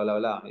 blah blah blah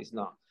blah. It's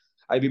not.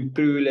 I've been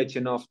privileged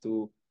enough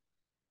to,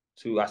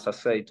 as I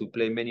say, to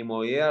play many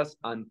more years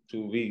and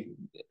to be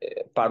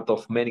part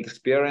of many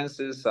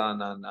experiences,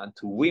 and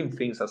to win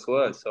things as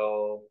well.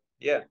 So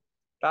yeah,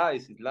 that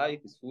is life,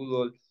 is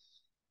football,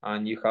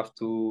 and you have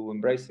to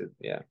embrace it.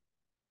 Yeah.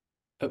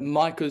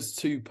 Micah's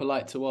too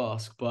polite to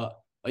ask, but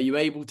are you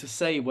able to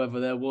say whether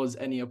there was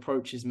any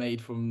approaches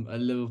made from a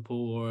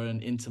Liverpool or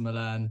an Inter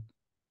Milan?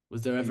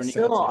 Was there ever any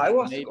No,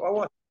 Exactly. made?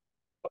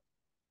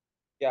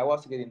 I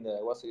was getting there.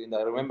 I was getting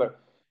there. I remember,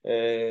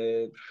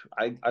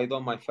 I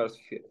done my first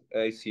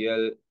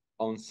ACL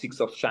on 6th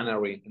of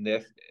January in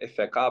the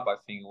FA Cup, I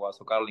think it was,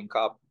 or Carling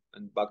Cup,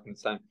 and back in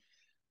time.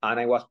 And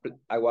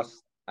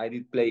I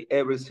did play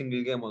every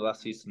single game of that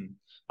season.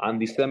 And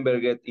December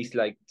is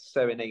like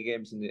 7, 8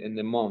 games in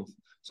the month.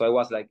 So I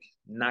was like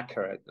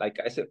knackered, like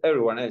I said,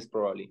 everyone else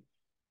probably.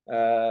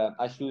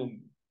 I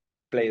shouldn't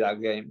play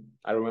that game.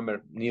 I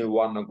remember Neil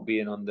Warnock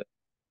being on the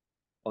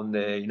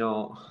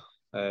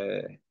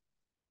uh,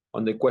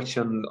 on the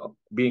question,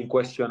 being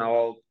questioned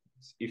about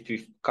if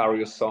you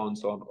carry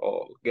sons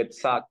or get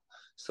sacked.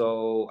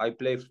 So I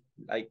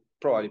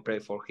probably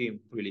played for him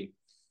really.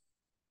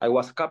 I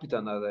was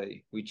captain that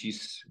day,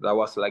 that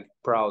was like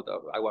proud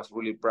of. I was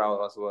really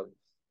proud as well.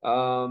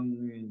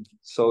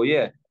 So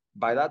yeah,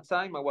 by that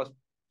time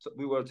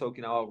we were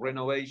talking about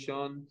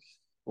renovation,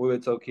 we were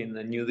talking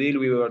a new deal,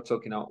 we were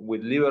talking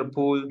with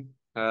Liverpool,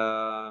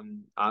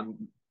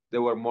 and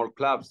there were more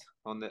clubs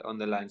on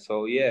the line.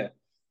 So yeah,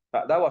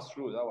 that was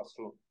true. That was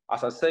true.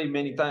 As I say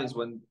many times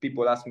when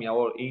people ask me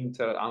about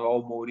Inter and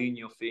about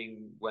Mourinho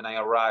thing when I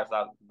arrived,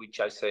 which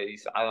I say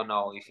is I don't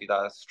know if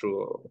that's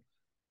true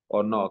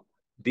or not.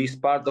 This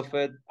part of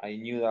it, I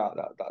knew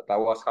that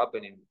was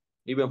happening.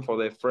 Even for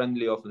the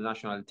friendly of the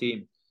national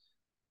team,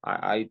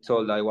 I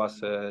told they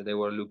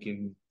were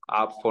looking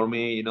up for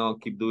me,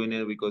 keep doing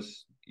it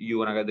because you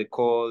wanna get the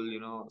call,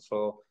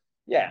 So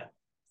yeah,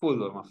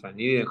 football, my friend.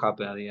 It didn't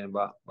happen at the end,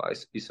 but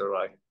it's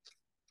alright.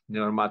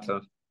 Never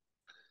matter.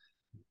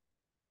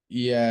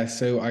 Yeah,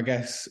 so I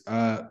guess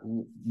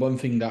another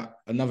thing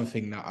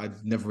that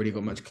I've never really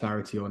got much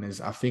clarity on is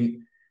I think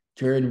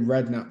during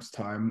Redknapp's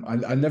time,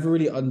 I never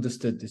really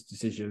understood this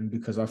decision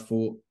because I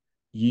thought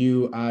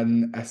you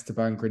and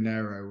Esteban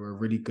Granero were a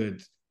really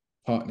good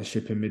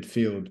partnership in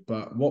midfield.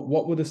 But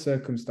what were the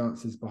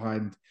circumstances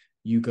behind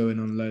you going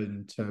on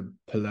loan to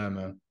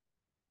Palermo?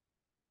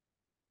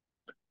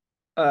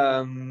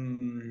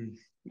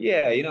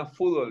 Yeah,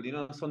 football.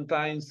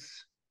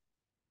 Sometimes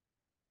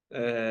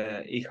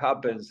it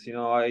happens.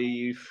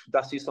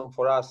 That season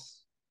for us,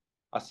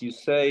 as you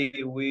say,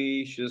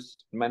 we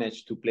just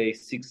managed to play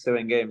 6,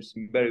 7 games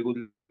in very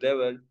good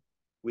level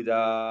with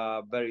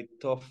a very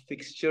tough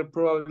fixture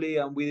probably,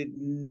 and we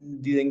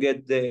didn't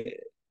get the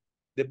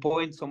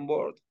points on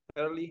board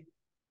early,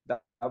 the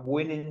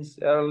winnings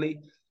early.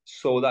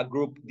 So that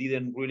group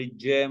didn't really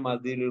gel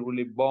and didn't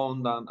really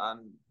bond,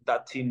 and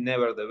that team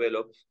never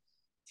developed.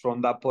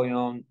 From that point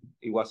on,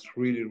 it was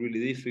really,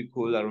 really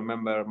difficult. I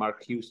remember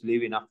Mark Hughes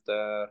leaving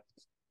after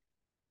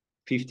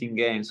 15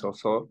 games or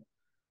so,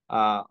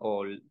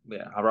 or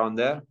yeah, around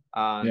there.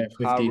 Yeah, And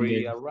 15 Harry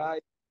games.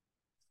 arrived.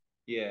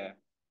 Yeah,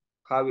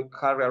 Harry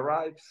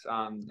arrives,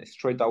 and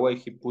straight away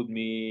he put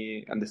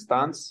me in the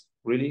stands.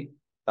 Really,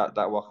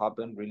 that what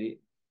happened. Really,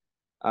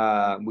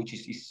 which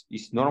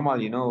is normal.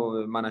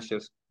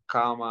 Managers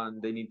come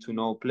and they need to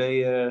know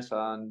players,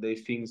 and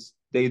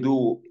they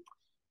do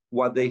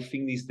what they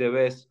think is the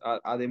best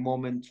at the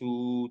moment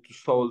to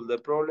solve the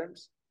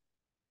problems.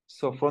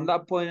 So from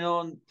that point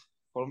on,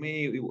 for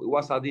me, it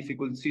was a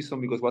difficult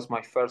season because it was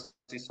my first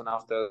season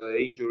after the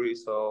injury.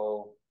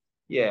 So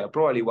yeah,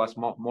 probably was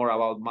more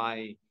about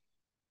my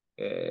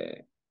uh,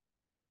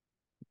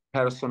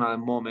 personal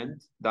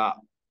moment. That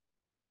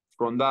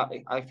from that,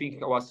 I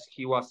think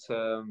he was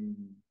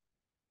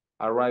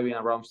arriving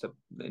around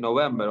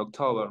November,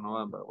 October,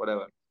 November,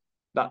 whatever.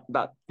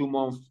 That 2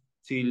 months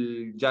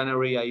till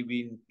January, I've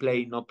been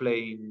playing, not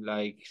playing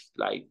like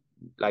that.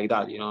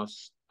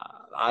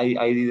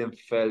 I didn't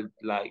felt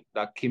like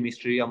that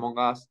chemistry among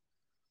us,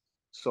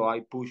 so I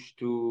pushed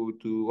to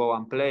go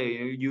and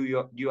play.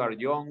 You are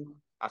young,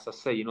 as I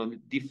say,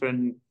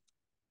 different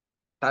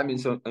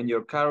times in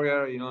your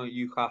career.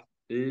 You have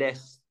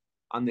less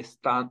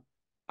understand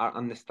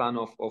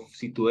of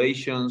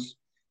situations.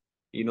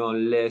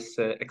 Less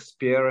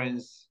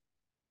experience.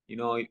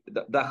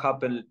 That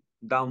happened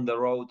down the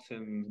road.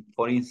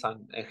 For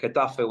instance, in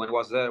Getafe when I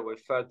was there,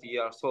 with 30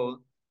 years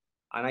old,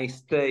 and I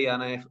stay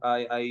and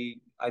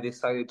I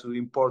decided to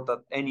import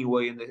that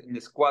anyway in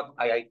the squad.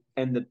 I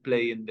ended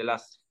playing the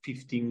last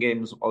 15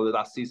 games of the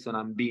last season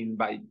and being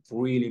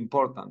really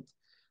important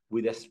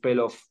with a spell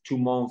of 2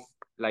 months,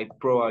 like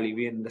probably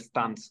being in the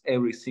stands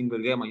every single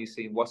game and you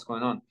saying what's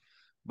going on.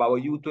 But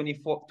when you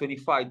 24,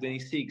 25,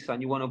 26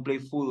 and you want to play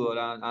football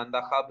and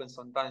that happens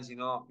sometimes, you're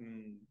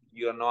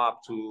not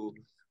up to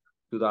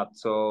that.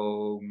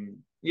 So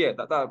yeah,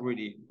 that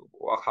really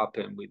what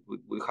happened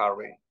with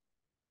Harry.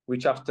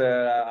 Which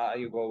after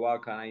you go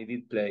back and he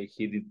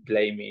did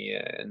play me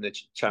in the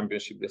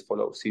championship the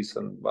following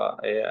season. But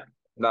yeah,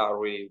 that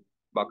really,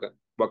 what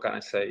can I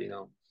say?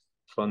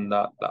 From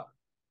that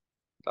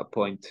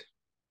point.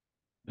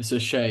 It's a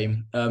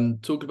shame.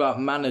 Talk about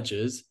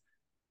managers.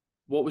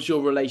 What was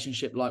your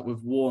relationship like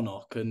with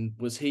Warnock, and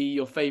was he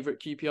your favorite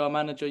QPR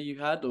manager you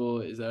had,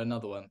 or is there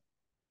another one?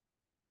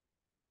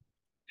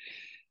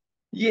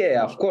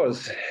 Yeah, of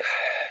course.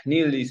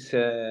 Neil is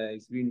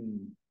it's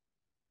been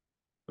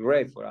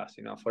great for us,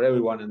 for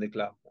everyone in the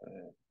club.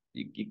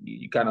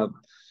 You cannot.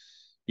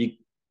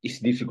 It's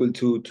difficult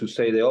to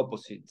say the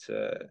opposite,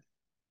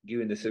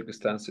 given the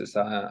circumstances.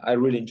 I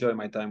really enjoyed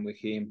my time with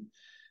him.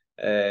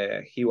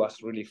 He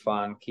was really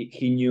fun.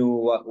 He knew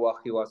what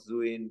he was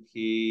doing.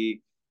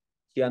 He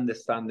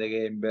understand the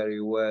game very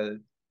well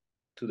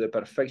to the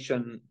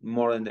perfection,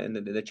 more in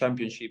the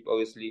championship,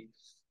 obviously.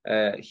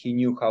 He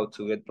knew how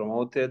to get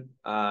promoted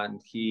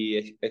and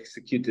he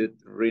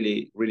executed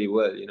really, really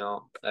well,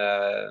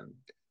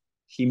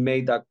 he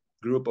made that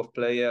group of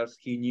players.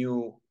 He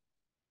knew,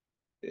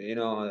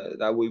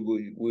 that we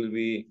will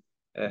be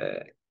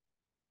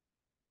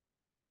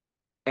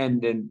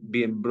ending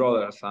being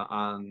brothers,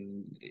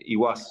 and it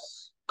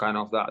was kind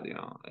of that.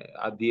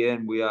 At the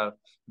end,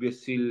 we're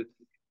still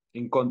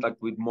in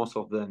contact with most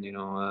of them.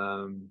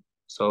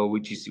 So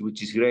which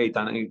is great,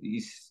 and it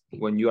is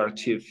when you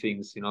achieve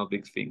things,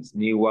 big things.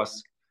 Neil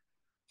was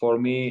for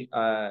me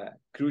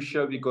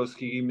crucial because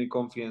he gave me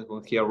confidence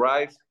when he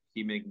arrived.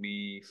 He made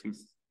me feel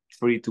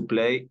free to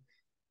play,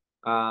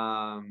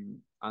 and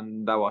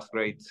that was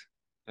great.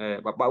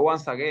 But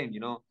once again,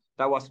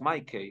 that was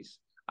my case,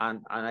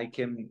 and I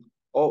can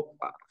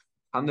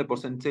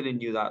 100%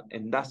 telling you that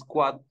in that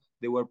squad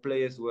there were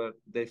players where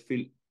they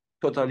feel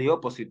totally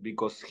opposite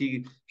because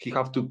he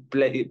have to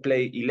play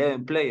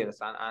 11 players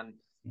and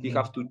he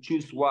have to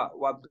choose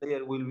what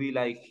player will be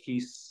like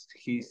his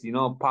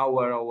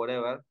power or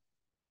whatever.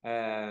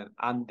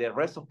 And the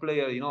rest of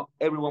players,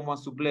 everyone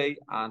wants to play,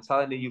 and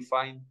suddenly you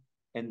find,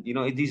 and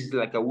this is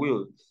like a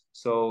wheel.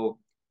 So,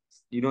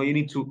 you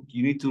need to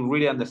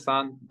really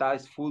understand that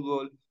is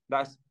football.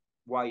 That's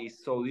why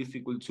it's so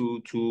difficult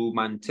to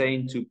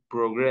maintain, to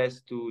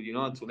progress, to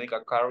to make a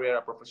career,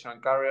 a professional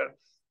career.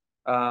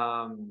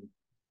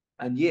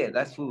 And yeah,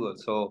 that's football.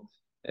 So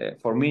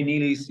for me,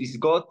 Neil is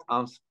God,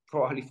 and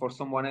probably for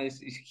someone else,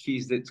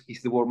 he's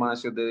the world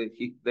manager that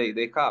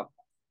they have.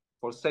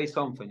 For say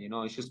something,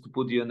 it's just to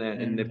put you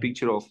in the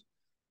picture of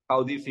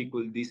how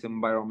difficult this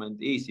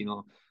environment is.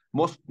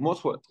 Most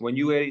when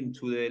you get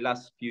into the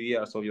last few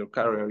years of your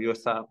career, you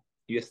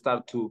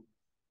start to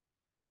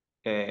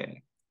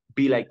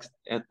be like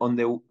on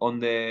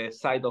the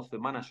side of the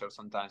manager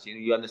sometimes.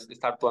 You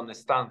start to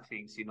understand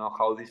things.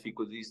 How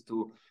difficult it is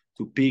to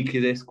pick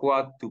the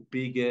squad, to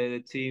pick the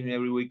team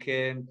every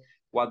weekend,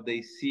 what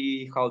they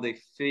see, how they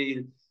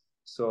feel.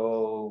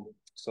 So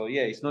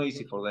yeah, it's not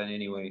easy for them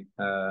anyway.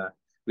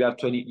 We have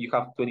 20. You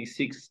have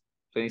 26,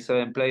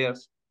 27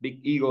 players, big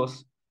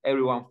egos.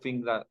 Everyone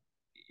thinks that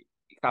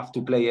you have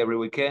to play every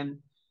weekend.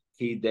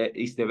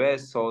 Is the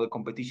best, so the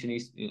competition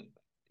is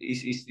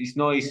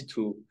not easy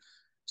to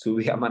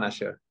be a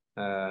manager.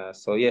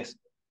 So yes,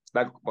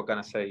 like what can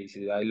I say?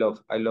 I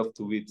love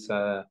to beat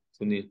to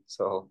Neil.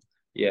 So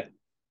yeah,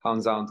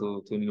 hands down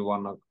to Neil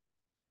Warnock.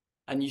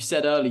 And you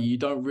said earlier you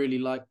don't really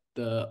like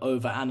the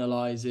over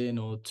analyzing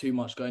or too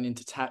much going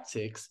into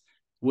tactics.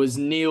 Was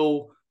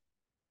Neil,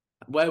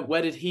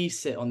 where did he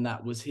sit on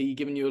that? Was he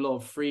giving you a lot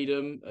of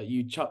freedom?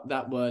 You chucked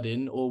that word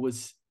in, or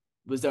was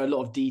there a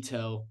lot of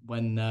detail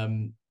when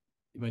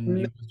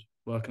you was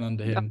working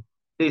under him?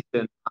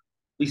 Listen,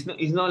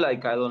 it's not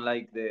like I don't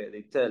like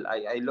the tell.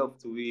 I love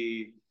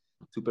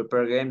to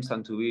prepare games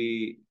and to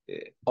be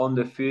on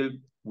the field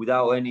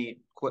without any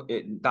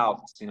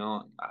doubts.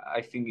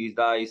 I think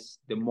that is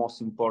the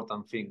most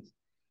important thing.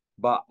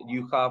 But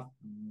you have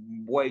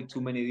way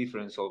too many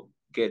different, so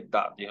get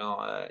that.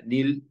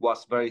 Neil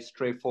was very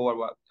straightforward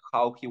about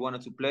how he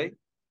wanted to play,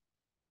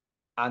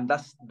 and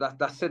that's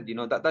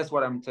it. That's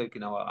what I'm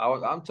talking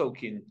about. I'm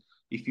talking,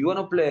 if you want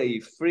to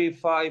play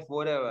 3-5,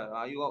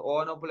 whatever, you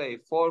want to play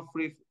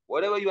 4-3,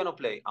 whatever you want to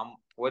play,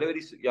 whatever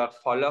is your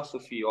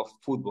philosophy of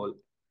football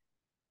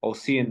or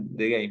seeing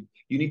the game,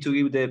 you need to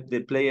give the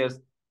players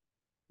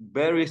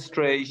very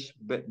straight,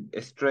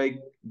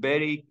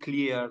 very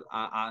clear,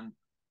 and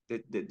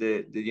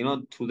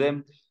to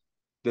them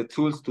the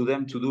tools to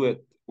them to do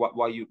it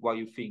what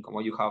you think and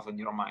what you have in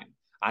your mind.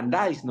 And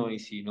that is not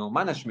easy.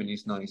 Management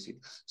is not easy.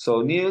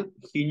 So Neil,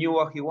 he knew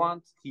what he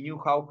wants. He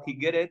knew how he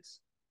get it,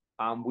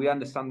 and we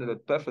understand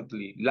it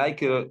perfectly,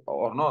 like it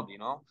or not.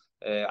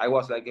 I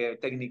was like a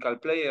technical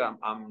player.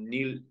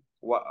 Neil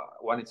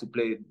wanted to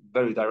play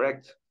very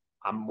direct.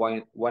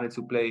 Wanted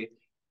to play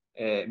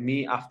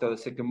me after the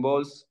second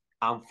balls,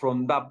 and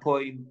from that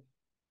point,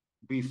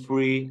 be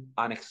free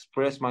and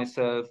express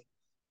myself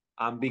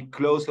and be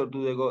closer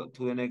to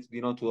the next,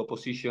 to the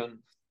position.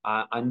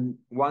 And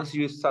once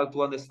you start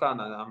to understand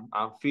and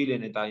I'm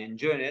feeling it, I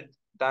enjoying it.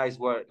 That is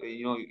where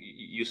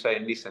you say,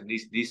 listen,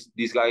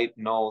 this guy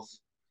knows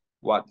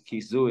what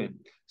he's doing.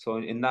 So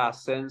in that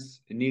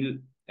sense, Neil,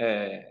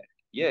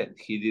 yeah,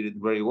 he did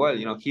it very well.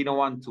 He don't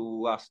want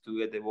to us to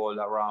get the ball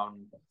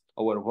around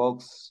our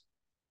box.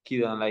 He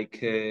don't like.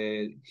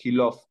 He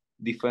love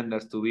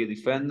defenders to be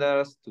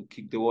defenders, to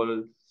kick the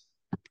ball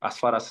as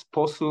far as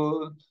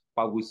possible,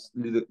 but with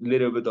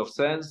little bit of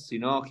sense. He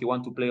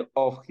want to play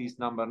off his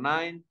number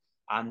 9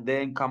 and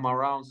then come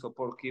around,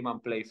 support him,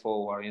 and play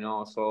forward.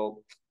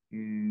 So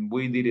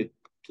we did it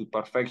to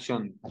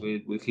perfection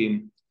with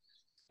him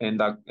in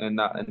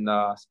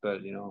that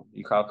spell. You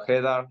have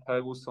Heather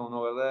Ferguson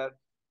over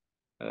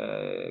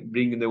there.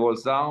 Bringing the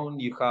balls down.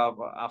 You have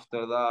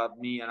after that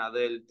me and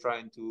Adele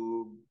trying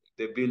to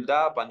the build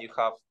up, and you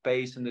have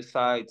pace on the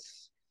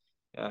sides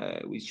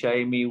with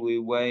Jamie, with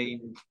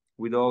Wayne,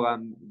 with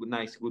Ogan, with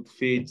nice good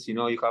fits. You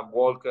have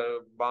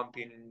Walker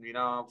bumping,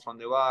 from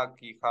the back.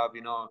 You have,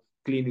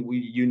 clean.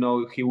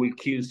 He will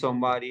kill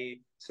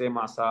somebody, same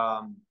as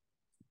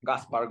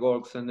Gaspar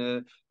Gorks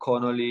and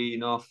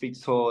Connolly.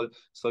 Fits all.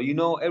 So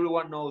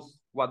everyone knows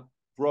what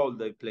role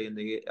they play in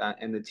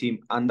the team,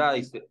 and that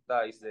is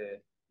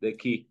the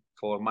key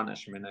for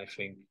management, I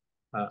think.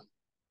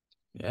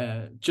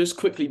 Yeah, just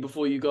quickly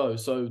before you go.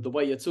 So the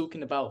way you're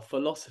talking about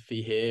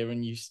philosophy here,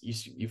 and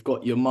you've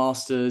got your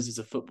masters as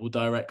a football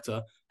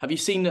director. Have you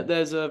seen that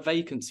there's a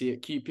vacancy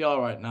at QPR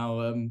right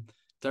now?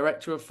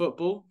 Director of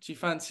football. Do you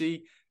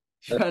fancy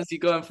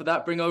going for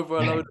that? Bring over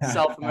a load of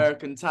South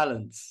American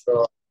talents.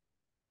 So,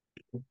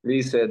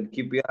 listen,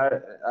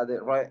 QPR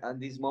at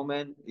this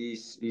moment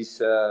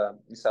is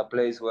a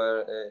place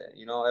where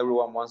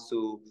everyone wants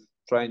to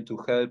trying to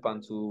help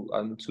and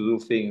to do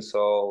things.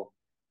 So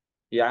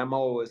yeah,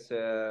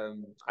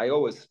 I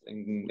always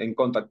in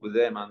contact with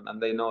them,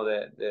 and they know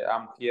that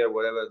I'm here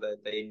whatever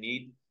that they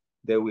need.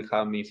 They will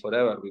have me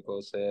forever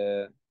because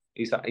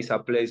it's a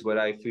place where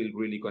I feel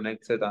really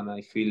connected and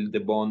I feel the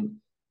bond,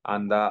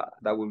 and that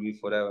will be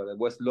forever.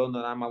 West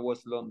London, I'm a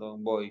West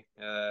London boy,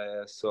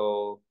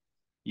 so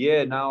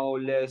yeah. Now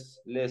Les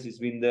has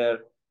been there.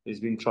 He's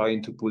been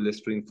trying to pull the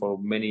string for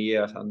many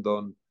years and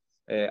done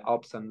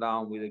ups and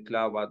downs with the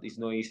club, but it's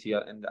not easy,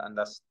 and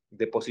that's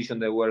the position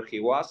that where he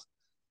was.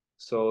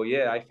 So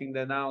yeah, I think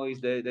that now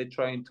is they're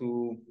trying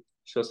to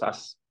just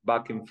as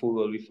back in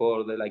football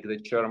before, they like the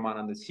chairman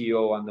and the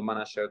CEO and the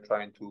manager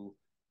trying to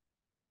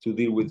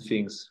deal with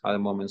things at the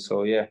moment.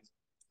 So yeah,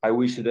 I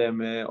wish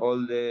them all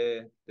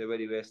the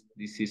very best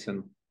this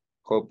season.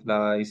 Hope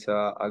that is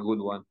a good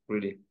one,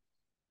 really.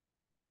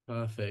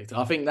 Perfect.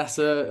 I think that's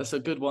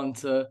a good one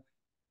to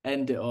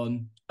end it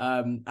on.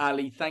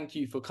 Ali, thank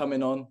you for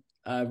coming on.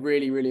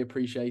 Really, really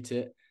appreciate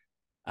it.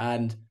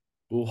 And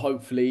we'll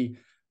hopefully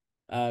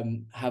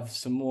have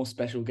some more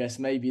special guests.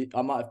 Maybe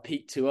I might have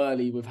peaked too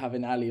early with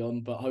having Ali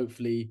on, but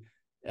hopefully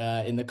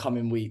in the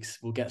coming weeks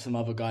we'll get some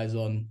other guys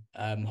on.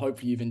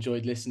 Hopefully you've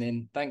enjoyed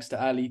listening. Thanks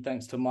to Ali,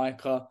 thanks to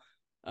Micah,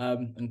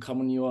 and come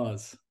on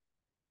yours.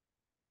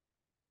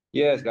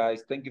 Yes,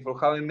 guys, thank you for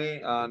having me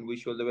and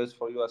wish you all the best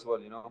for you as well.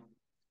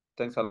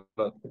 Thanks a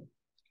lot.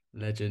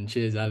 Legend.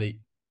 Cheers, Ali.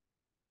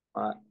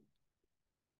 All right.